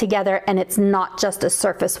welded together and it's not just a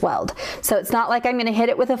surface weld. So it's not like I'm gonna hit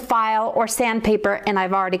it with a file or sandpaper and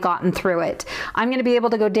I've already gotten through it. I'm gonna be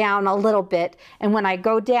able to go down a little bit, and when I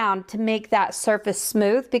go down to make that surface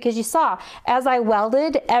smooth, because you saw, as I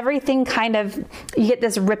welded, everything kind of, you get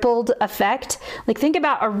this rippled effect. Like think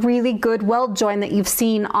about a really good weld join that you've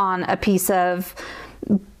seen on a piece of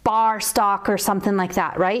bar stock or something like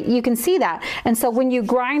that, right? You can see that. And so when you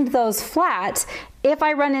grind those flat, if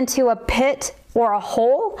I run into a pit or a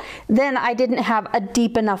hole, then I didn't have a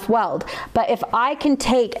deep enough weld. But if I can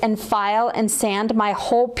take and file and sand my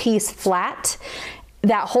whole piece flat,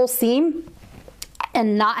 that whole seam,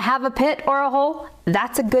 and not have a pit or a hole,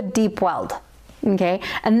 that's a good deep weld. Okay,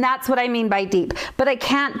 and that's what I mean by deep. But I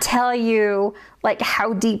can't tell you like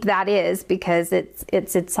how deep that is because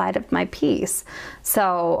it's inside of my piece.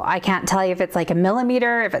 So I can't tell you if it's like a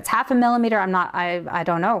millimeter, if it's half a millimeter. I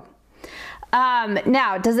don't know.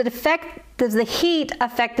 Now, does the heat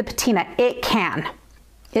affect the patina? It can.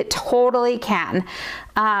 It totally can.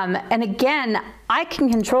 And again, I can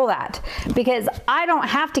control that because I don't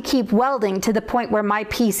have to keep welding to the point where my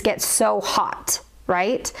piece gets so hot.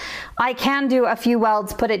 Right? I can do a few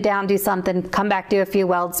welds, put it down, do something, come back, do a few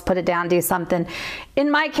welds, put it down, do something. In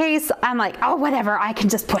my case, I'm like, oh, whatever, I can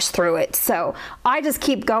just push through it. So I just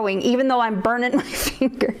keep going, even though I'm burning my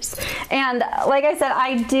fingers. And like I said,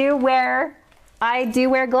 I do wear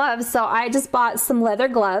gloves. So I just bought some leather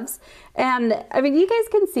gloves. And I mean, you guys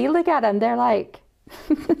can see, look at them. They're like,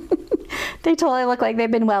 they totally look like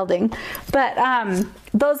they've been welding, but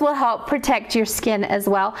those will help protect your skin as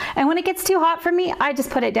well. And when it gets too hot for me, I just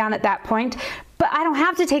put it down at that point, but I don't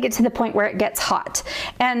have to take it to the point where it gets hot.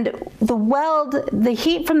 And the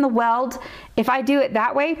heat from the weld, if I do it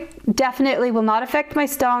that way, definitely will not affect my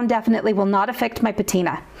stone, definitely will not affect my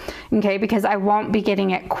patina, okay, because I won't be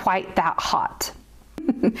getting it quite that hot.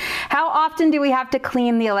 How often do we have to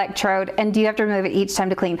clean the electrode, and do you have to remove it each time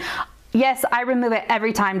to clean? Yes, I remove it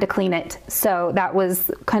every time to clean it. So that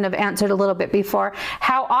was kind of answered a little bit before.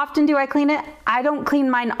 How often do I clean it? I don't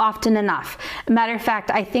clean mine often enough. Matter of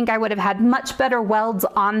fact, I think I would have had much better welds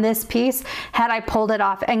on this piece had I pulled it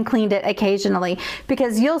off and cleaned it occasionally.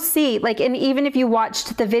 Because you'll see, like, and even if you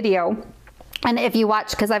watched the video, and if you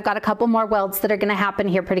watch, because I've got a couple more welds that are going to happen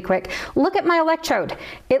here pretty quick, look at my electrode.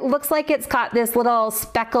 It looks like it's got this little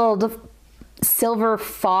speckled silver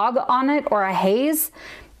fog on it, or a haze.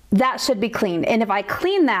 That should be cleaned. And if I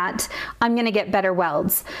clean that, I'm gonna get better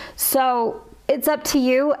welds. So it's up to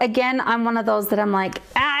you. Again, I'm one of those that I'm like,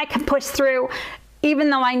 I can push through, even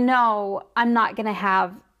though I know I'm not gonna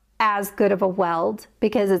have as good of a weld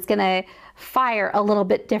because it's gonna fire a little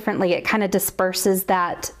bit differently. It kind of disperses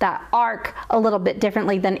that arc a little bit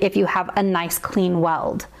differently than if you have a nice clean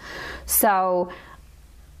weld. So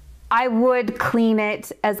I would clean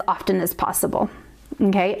it as often as possible.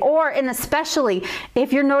 Okay, and especially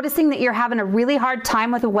if you're noticing that you're having a really hard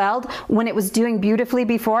time with a weld when it was doing beautifully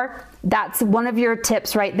before, that's one of your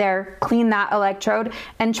tips right there. Clean that electrode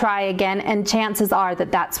and try again, and chances are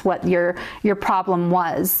that that's what your problem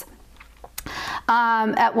was.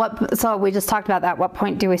 So we just talked about that. At what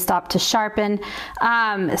point do we stop to sharpen?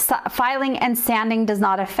 Filing and sanding does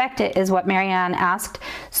not affect it, is what Marianne asked.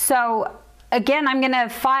 So again, I'm going to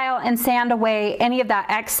file and sand away any of that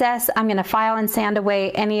excess. I'm going to file and sand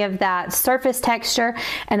away any of that surface texture.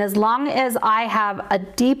 And as long as I have a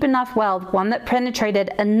deep enough weld, one that penetrated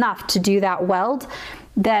enough to do that weld,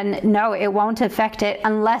 then no, it won't affect it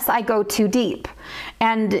unless I go too deep.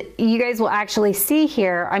 And you guys will actually see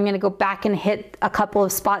here, I'm going to go back and hit a couple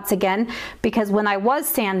of spots again, because when I was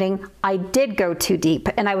sanding, I did go too deep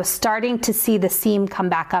and I was starting to see the seam come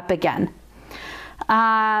back up again.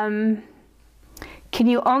 Can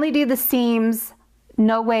you only do the seams?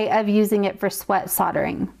 No way of using it for sweat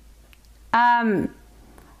soldering.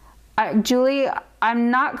 Julie, I'm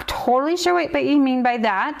not totally sure what you mean by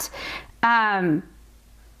that.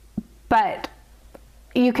 But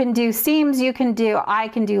you can do seams, I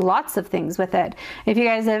can do lots of things with it. If you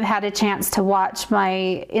guys have had a chance to watch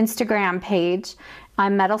my Instagram page,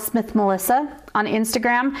 I'm Metalsmith Melissa on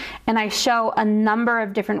Instagram, and I show a number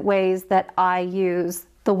of different ways that I use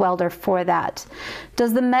the welder for that.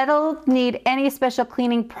 Does the metal need any special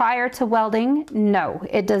cleaning prior to welding? No,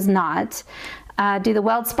 it does not. Do the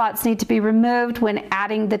weld spots need to be removed when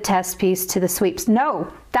adding the test piece to the sweeps?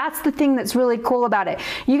 No, that's the thing that's really cool about it.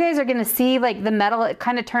 You guys are gonna see like the metal, it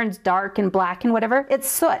kind of turns dark and black and whatever. It's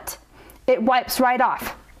soot. it wipes right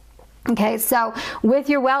off. Okay, so with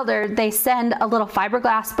your welder, they send a little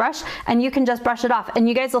fiberglass brush and you can just brush it off, and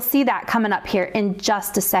you guys will see that coming up here in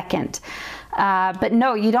just a second. But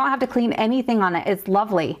no, you don't have to clean anything on it. It's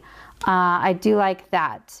lovely. I do like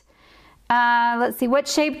that. Let's see, what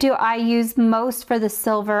shape do I use most for the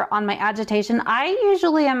silver on my agitation? I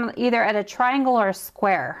usually am either at a triangle or a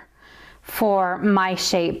square for my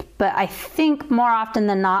shape, but I think more often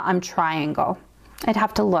than not I'm triangle. I'd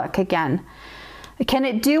have to look again. Can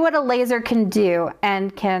it do what a laser can do,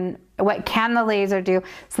 and what can the laser do?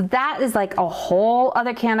 So that is like a whole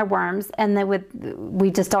other can of worms, and then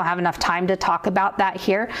we just don't have enough time to talk about that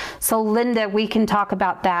here. So Linda, we can talk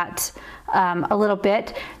about that a little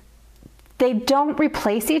bit. They don't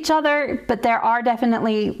replace each other, but there are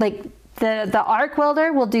definitely, like, the arc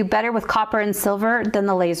welder will do better with copper and silver than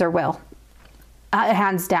the laser will,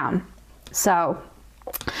 hands down. So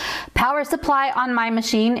power supply on my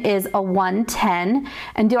machine is a 110.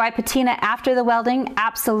 And do I patina after the welding?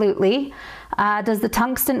 Absolutely. Does the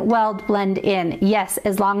tungsten weld blend in? Yes,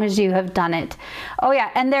 as long as you have done it. Oh yeah,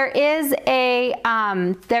 and there is a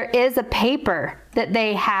paper that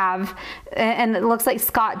they have, and it looks like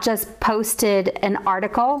Scott just posted an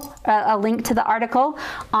article, a link to the article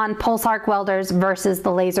on pulse arc welders versus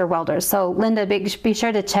the laser welders. So Linda, be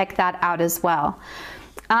sure to check that out as well.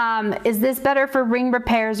 Is this better for ring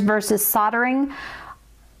repairs versus soldering?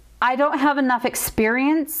 I don't have enough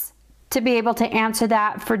experience to be able to answer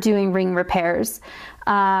that for doing ring repairs.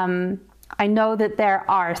 I know that there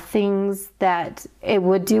are things that it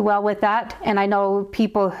would do well with that, and I know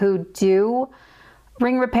people who do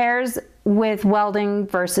ring repairs with welding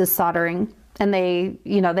versus soldering, and they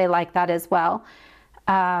like that as well.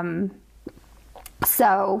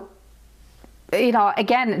 So,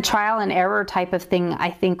 again, trial and error type of thing, I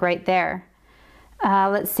think, right there.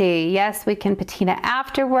 Let's see. Yes, we can patina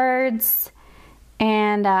afterwards.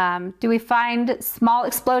 And do we find small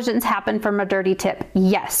explosions happen from a dirty tip?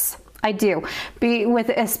 Yes, I do.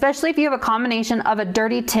 Especially if you have a combination of a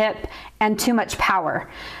dirty tip and too much power.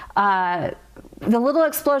 The little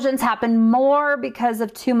explosions happen more because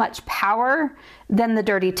of too much power than the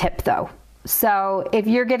dirty tip, though. So if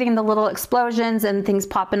you're getting the little explosions and things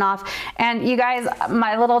popping off, and you guys,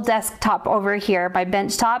 my little desktop over here, my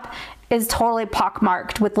bench top, is totally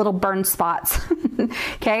pockmarked with little burn spots.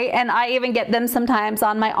 Okay, and I even get them sometimes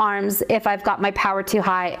on my arms if I've got my power too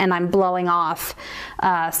high and I'm blowing off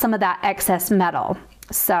some of that excess metal.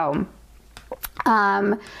 So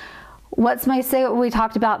what's my say? We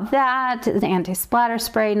talked about that. The anti-splatter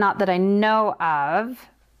spray, not that I know of.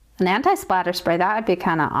 An anti-splatter spray, that would be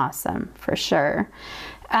kind of awesome for sure.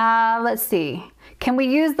 Let's see. Can we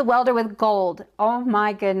use the welder with gold? Oh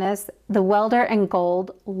my goodness. The welder and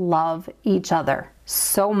gold love each other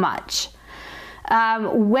so much.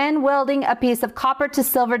 When welding a piece of copper to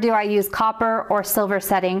silver, do I use copper or silver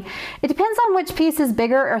setting? It depends on which piece is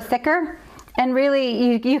bigger or thicker. And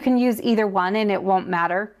really, you can use either one and it won't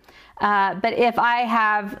matter. But if I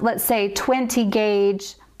have, let's say, 20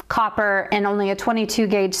 gauge copper and only a 22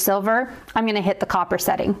 gauge silver, I'm going to hit the copper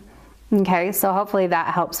setting. Okay, so hopefully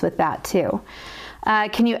that helps with that too.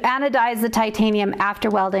 Can you anodize the titanium after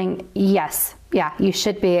welding? Yes, yeah, you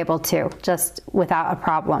should be able to, just without a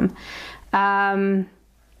problem.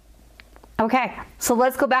 Okay, so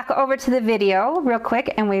let's go back over to the video real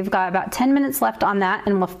quick, and we've got about 10 minutes left on that,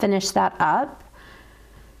 and we'll finish that up.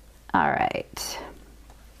 All right.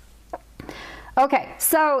 Okay,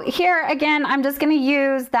 so here again, I'm just going to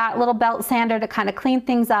use that little belt sander to kind of clean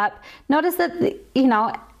things up. Notice that,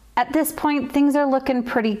 at this point, things are looking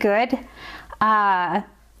pretty good.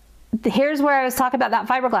 Here's where I was talking about that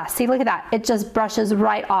fiberglass. See, look at that. It just brushes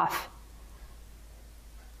right off.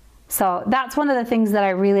 So that's one of the things that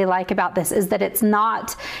I really like about this, is that it's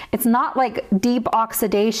not like deep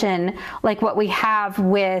oxidation like what we have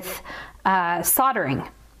with soldering.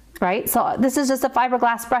 Right? So this is just a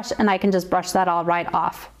fiberglass brush, and I can just brush that all right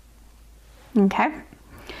off. Okay.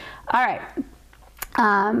 All right.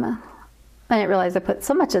 I didn't realize I put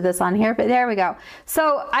so much of this on here, but there we go.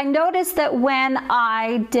 So I noticed that when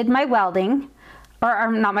I did my welding,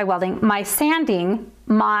 or not my welding, my sanding,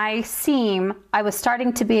 my seam, I was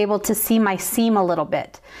starting to be able to see my seam a little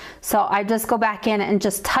bit. So I just go back in and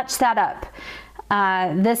just touch that up.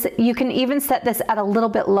 You can even set this at a little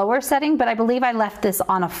bit lower setting, but I believe I left this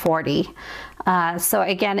on a 40. So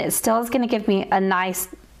again, it still is going to give me a nice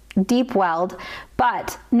deep weld,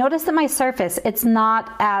 but notice that my surface, it's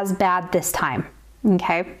not as bad this time.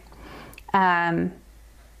 Okay.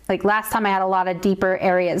 Like last time I had a lot of deeper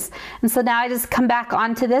areas. And so now I just come back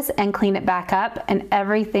onto this and clean it back up, and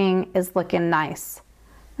everything is looking nice.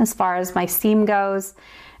 as far as my seam goes.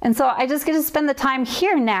 And so I just get to spend the time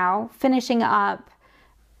here now finishing up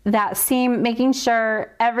that seam, making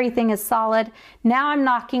sure everything is solid. Now I'm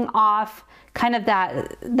knocking off kind of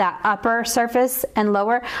that upper surface and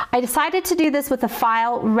lower. I decided to do this with a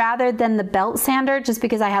file rather than the belt sander just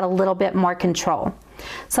because I had a little bit more control.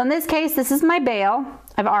 So in this case, this is my bale.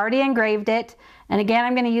 I've already engraved it. And again,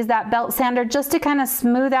 I'm going to use that belt sander just to kind of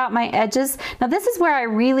smooth out my edges. Now this is where I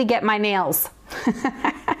really get my nails.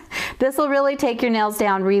 This will really take your nails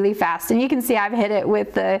down really fast. And you can see I've hit it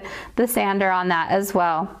with the sander on that as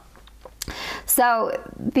well. So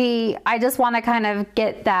I just want to kind of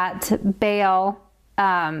get that bale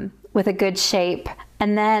with a good shape,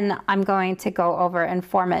 and then I'm going to go over and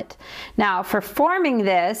form it. Now for forming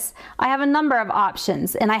this, I have a number of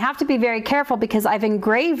options, and I have to be very careful because I've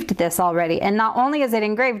engraved this already, and not only is it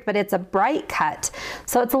engraved, but it's a bright cut,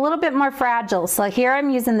 so it's a little bit more fragile. So here I'm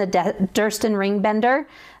using the Durston ring bender.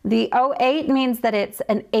 The 08 means that it's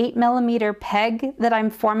an 8mm peg that I'm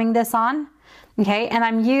forming this on. Okay, and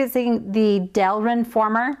I'm using the Delrin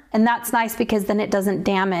former, and that's nice because then it doesn't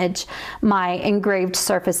damage my engraved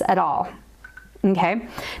surface at all. Okay,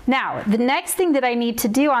 now the next thing that I need to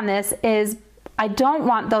do on this is I don't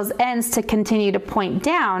want those ends to continue to point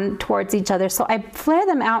down towards each other, so I flare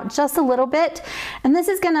them out just a little bit, and this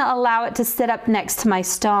is going to allow it to sit up next to my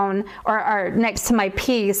stone or next to my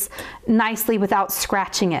piece nicely without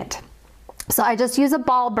scratching it. So I just use a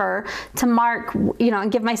ball burr to mark,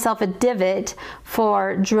 and give myself a divot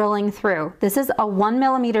for drilling through. This is a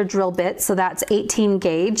 1mm drill bit, so that's 18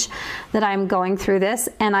 gauge that I'm going through this,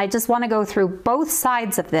 and I just want to go through both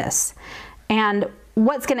sides of this. And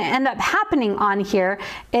what's going to end up happening on here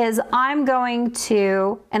is I'm going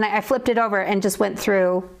to, and I flipped it over and just went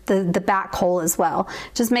through the back hole as well.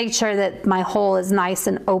 Just make sure that my hole is nice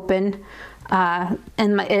and open.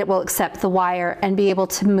 And it will accept the wire and be able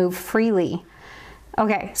to move freely.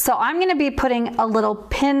 Okay, so I'm going to be putting a little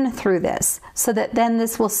pin through this so that then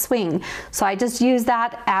this will swing. So I just use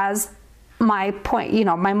that as my point,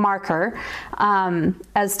 my marker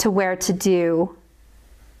as to where to do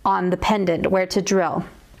on the pendant, where to drill.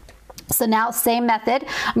 So now same method,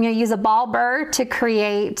 I'm going to use a ball burr to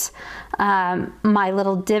create my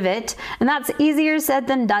little divot, and that's easier said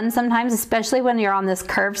than done sometimes, especially when you're on this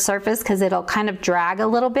curved surface, because it'll kind of drag a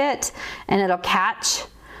little bit and it'll catch.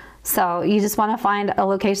 So you just want to find a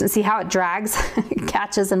location, see how it drags, it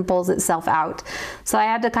catches and pulls itself out. So I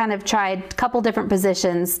had to kind of try a couple different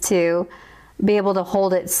positions to be able to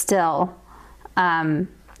hold it still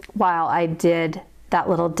while I did that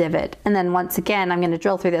little divot. And then once again, I'm going to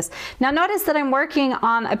drill through this. Now notice that I'm working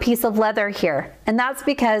on a piece of leather here, and that's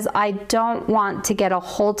because I don't want to get a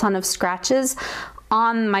whole ton of scratches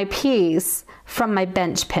on my piece from my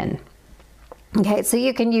bench pin. Okay, so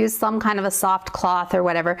you can use some kind of a soft cloth or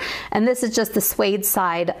whatever, and this is just the suede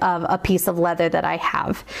side of a piece of leather that I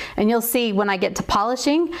have. And you'll see when I get to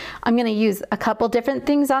polishing, I'm going to use a couple different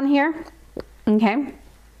things on here. Okay.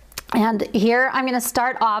 And here I'm going to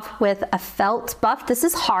start off with a felt buff. This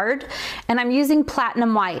is hard, and I'm using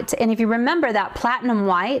platinum white. And if you remember, that platinum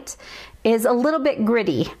white is a little bit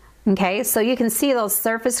gritty. Okay, so you can see those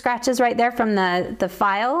surface scratches right there from the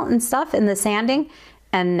file and stuff and the sanding.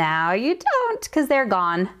 And now you don't, because they're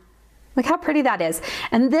gone. Look how pretty that is.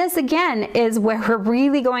 And this again is where we're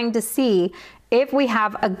really going to see if we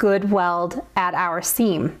have a good weld at our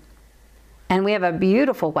seam. And we have a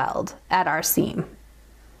beautiful weld at our seam.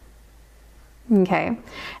 Okay,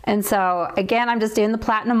 and so again, I'm just doing the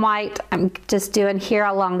platinum white. I'm just doing here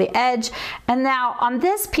along the edge. And now on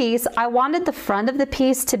this piece, I wanted the front of the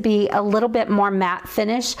piece to be a little bit more matte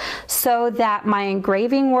finish so that my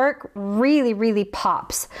engraving work really, really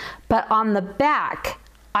pops. But on the back,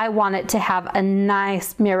 I want it to have a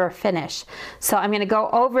nice mirror finish. So I'm going to go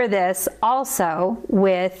over this also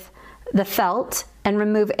with the felt and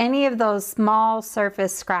remove any of those small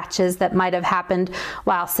surface scratches that might have happened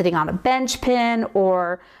while sitting on a bench pin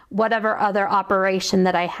or whatever other operation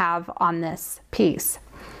that I have on this piece.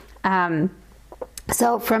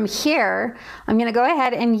 So from here, I'm going to go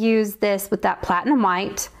ahead and use this with that platinum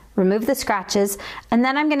white, remove the scratches, and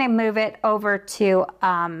then I'm going to move it over to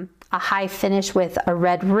a high finish with a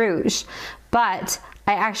red rouge. But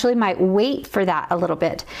I actually might wait for that a little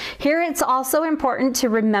bit. Here it's also important to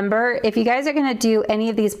remember, if you guys are going to do any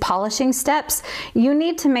of these polishing steps, you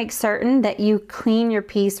need to make certain that you clean your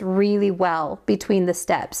piece really well between the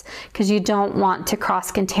steps, because you don't want to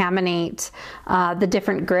cross-contaminate the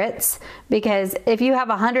different grits. Because if you have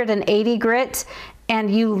 180 grit and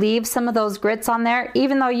you leave some of those grits on there,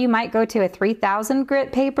 even though you might go to a 3000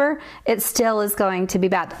 grit paper, it still is going to be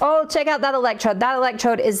bad. Oh, check out that electrode. That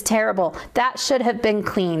electrode is terrible. That should have been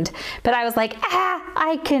cleaned. But I was like,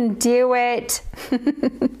 I can do it.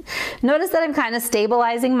 Notice that I'm kind of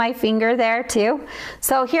stabilizing my finger there too.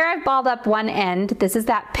 So here I've balled up one end. This is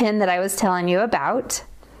that pin that I was telling you about.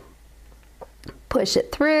 Push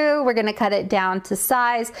it through. We're going to cut it down to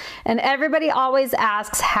size. And everybody always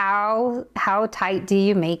asks, how tight do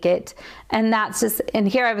you make it? And that's just, and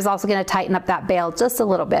here I was also going to tighten up that bail just a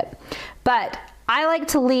little bit. But I like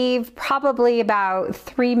to leave probably about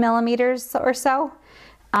 3 millimeters or so.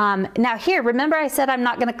 Now here, remember I said I'm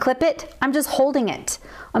not going to clip it? I'm just holding it.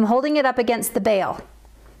 I'm holding it up against the bail.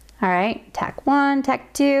 All right, tack 1,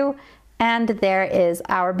 tack 2. And there is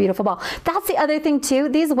our beautiful ball. That's the other thing too.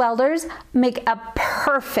 These welders make a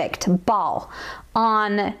perfect ball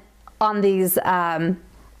on these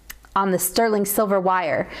on the sterling silver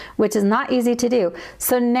wire, which is not easy to do.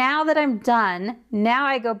 So now that I'm done, now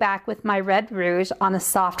I go back with my red rouge on a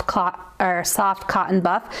soft cotton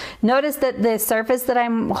buff. Notice that the surface that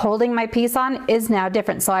I'm holding my piece on is now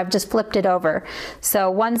different. So I've just flipped it over.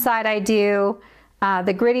 So one side I do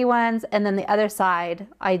the gritty ones, and then the other side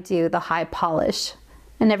I do the high polish.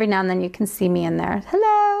 And every now and then you can see me in there.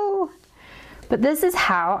 Hello! But this is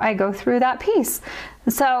how I go through that piece.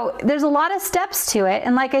 So there's a lot of steps to it,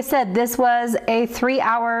 and like I said, this was a 3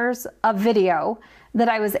 hours of video that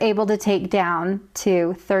I was able to take down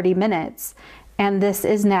to 30 minutes, and this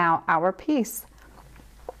is now our piece.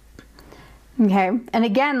 Okay, and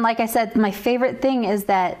again, like I said, my favorite thing is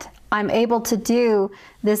that I'm able to do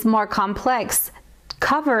this more complex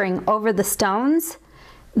covering over the stones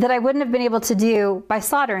that I wouldn't have been able to do by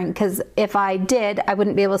soldering, because if I did, I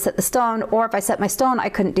wouldn't be able to set the stone, or if I set my stone, I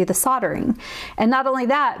couldn't do the soldering. And not only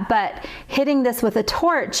that, but hitting this with a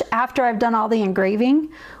torch after I've done all the engraving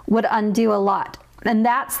would undo a lot. And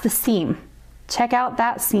that's the seam. Check out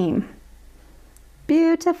that seam.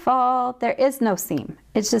 Beautiful. There is no seam.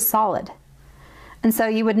 It's just solid. And so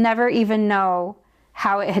you would never even know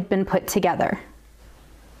how it had been put together.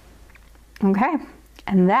 Okay.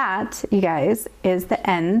 And that, you guys, is the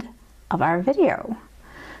end of our video.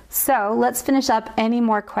 So let's finish up any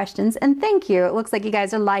more questions, and thank you. It looks like you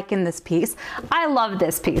guys are liking this piece. I love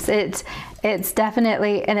this piece. It's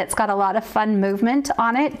definitely, and it's got a lot of fun movement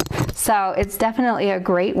on it. So it's definitely a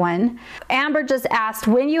great one. Amber just asked,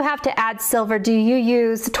 when you have to add silver, do you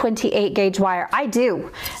use 28 gauge wire? I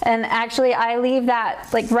do. And actually I leave that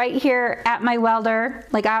like right here at my welder.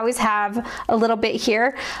 Like I always have a little bit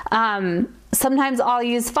here. Sometimes I'll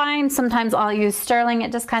use fine, sometimes I'll use sterling,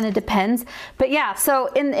 it just kind of depends. But yeah, so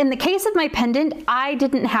in the case of my pendant, I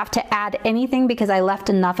didn't have to add anything because I left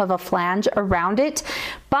enough of a flange around it.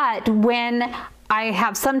 But when I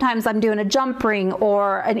have, sometimes I'm doing a jump ring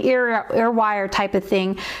or an ear wire type of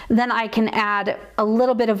thing, then I can add a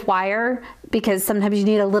little bit of wire, because sometimes you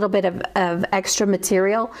need a little bit of extra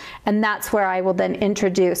material, and that's where I will then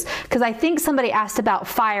introduce, because I think somebody asked about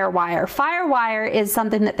fire wire. Fire wire is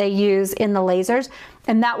something that they use in the lasers,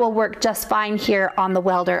 and that will work just fine here on the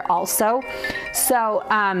welder also. So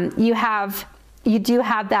you do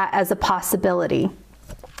have that as a possibility.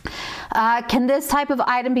 Can this type of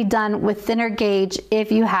item be done with thinner gauge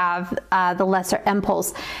if you have the lesser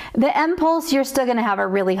impulse? The impulse, you're still going to have a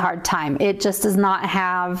really hard time. It just does not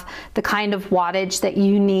have the kind of wattage that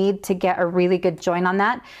you need to get a really good joint on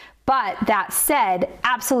that. But that said,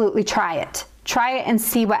 absolutely try it. Try it and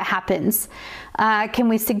see what happens. Can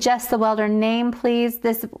we suggest the welder name, please?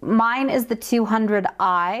 Mine is the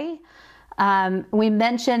 200i. We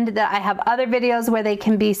mentioned that I have other videos where they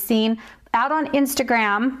can be seen. Out on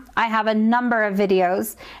Instagram, I have a number of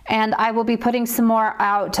videos, and I will be putting some more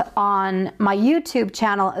out on my YouTube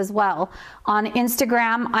channel as well. On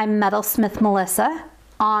Instagram, I'm Metalsmith Melissa.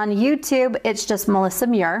 On YouTube, it's just Melissa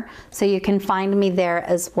Muir, so you can find me there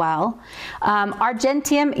as well.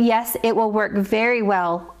 Argentium, yes, it will work very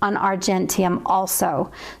well on Argentium also,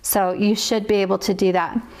 so you should be able to do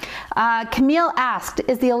that. Camille asked,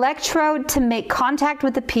 is the electrode to make contact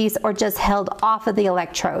with the piece or just held off of the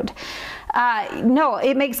electrode? No,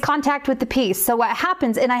 it makes contact with the piece. So what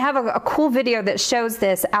happens, and I have a cool video that shows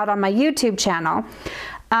this out on my YouTube channel.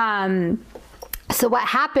 So what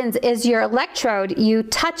happens is your electrode, you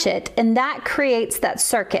touch it, and that creates that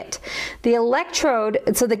circuit. The electrode,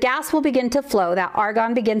 so the gas will begin to flow, that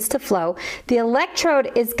argon begins to flow. The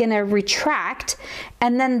electrode is going to retract,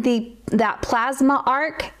 and then that plasma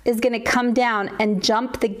arc is going to come down and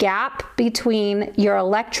jump the gap between your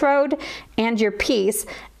electrode and your piece,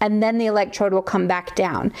 and then the electrode will come back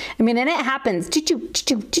down. I mean, and it happens,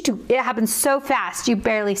 it happens so fast you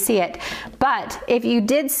barely see it. But if you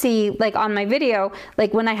did see, like on my video,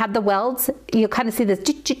 like when I had the welds, you kind of see this,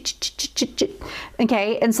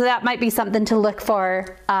 okay, and so that might be something to look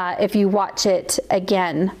for if you watch it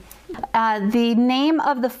again. The name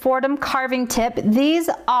of the Fordham carving tip, these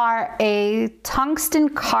are a tungsten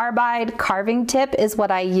carbide carving tip is what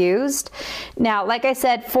I used. Now, like I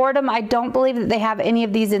said, Fordham, I don't believe that they have any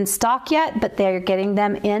of these in stock yet, but they're getting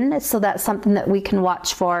them in, so that's something that we can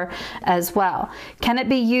watch for as well. Can it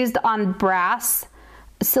be used on brass?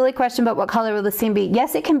 Silly question, but what color will the seam be?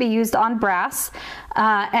 Yes, it can be used on brass,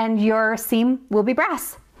 and your seam will be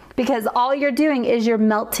brass, because all you're doing is you're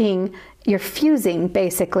melting, you're fusing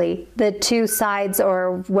basically the two sides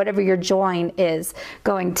or whatever your join is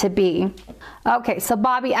going to be. Okay, so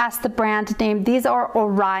Bobby asked the brand name. These are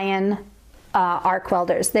Orion arc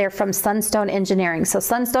welders. They're from Sunstone Engineering. So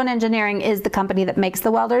Sunstone Engineering is the company that makes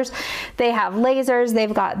the welders. They have lasers,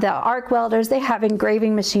 they've got the arc welders, they have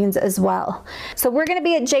engraving machines as well. So we're going to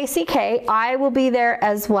be at JCK. I will be there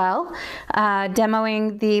as well,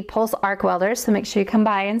 demoing the Pulse arc welders. So make sure you come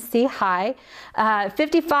by and see hi.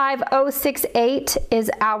 55068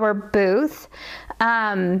 is our booth.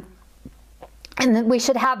 And then we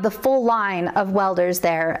should have the full line of welders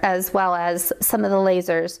there, as well as some of the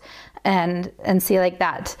lasers and see like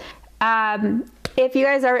that. If you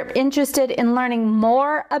guys are interested in learning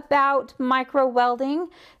more about micro welding,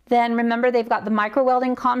 then remember they've got the micro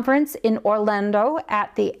welding conference in Orlando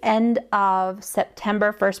at the end of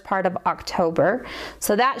September, first part of October.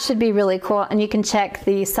 So that should be really cool. And you can check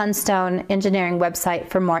the Sunstone Engineering website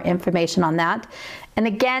for more information on that. And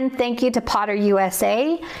again, thank you to Potter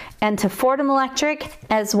USA and to Fordham Electric,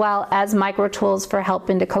 as well as Micro Tools for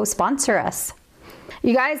helping to co-sponsor us.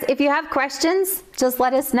 You guys, if you have questions, just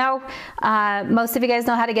let us know. Most of you guys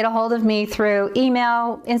know how to get a hold of me through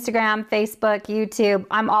email, Instagram, Facebook, YouTube.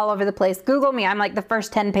 I'm all over the place. Google me. I'm like the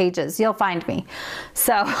first 10 pages. You'll find me.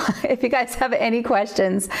 So if you guys have any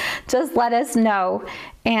questions, just let us know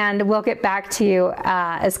and we'll get back to you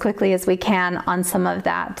as quickly as we can on some of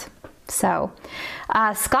that. So,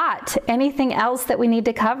 Scott, anything else that we need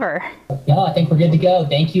to cover? No, I think we're good to go.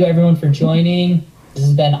 Thank you everyone for joining. This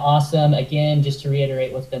has been awesome. Again, just to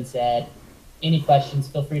reiterate what's been said, any questions,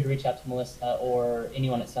 feel free to reach out to Melissa or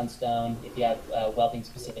anyone at Sunstone if you have welding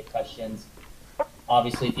specific questions.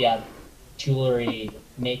 Obviously, if you have jewelry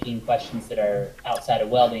making questions that are outside of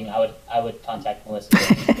welding, I would contact Melissa.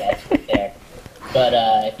 The expert there. But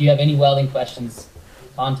if you have any welding questions,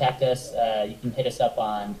 contact us. You can hit us up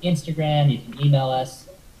on Instagram. You can email us,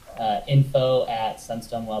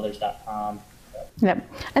 info@sunstonewelders.com. Yep.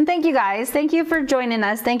 And thank you guys. Thank you for joining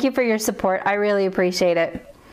us. Thank you for your support. I really appreciate it.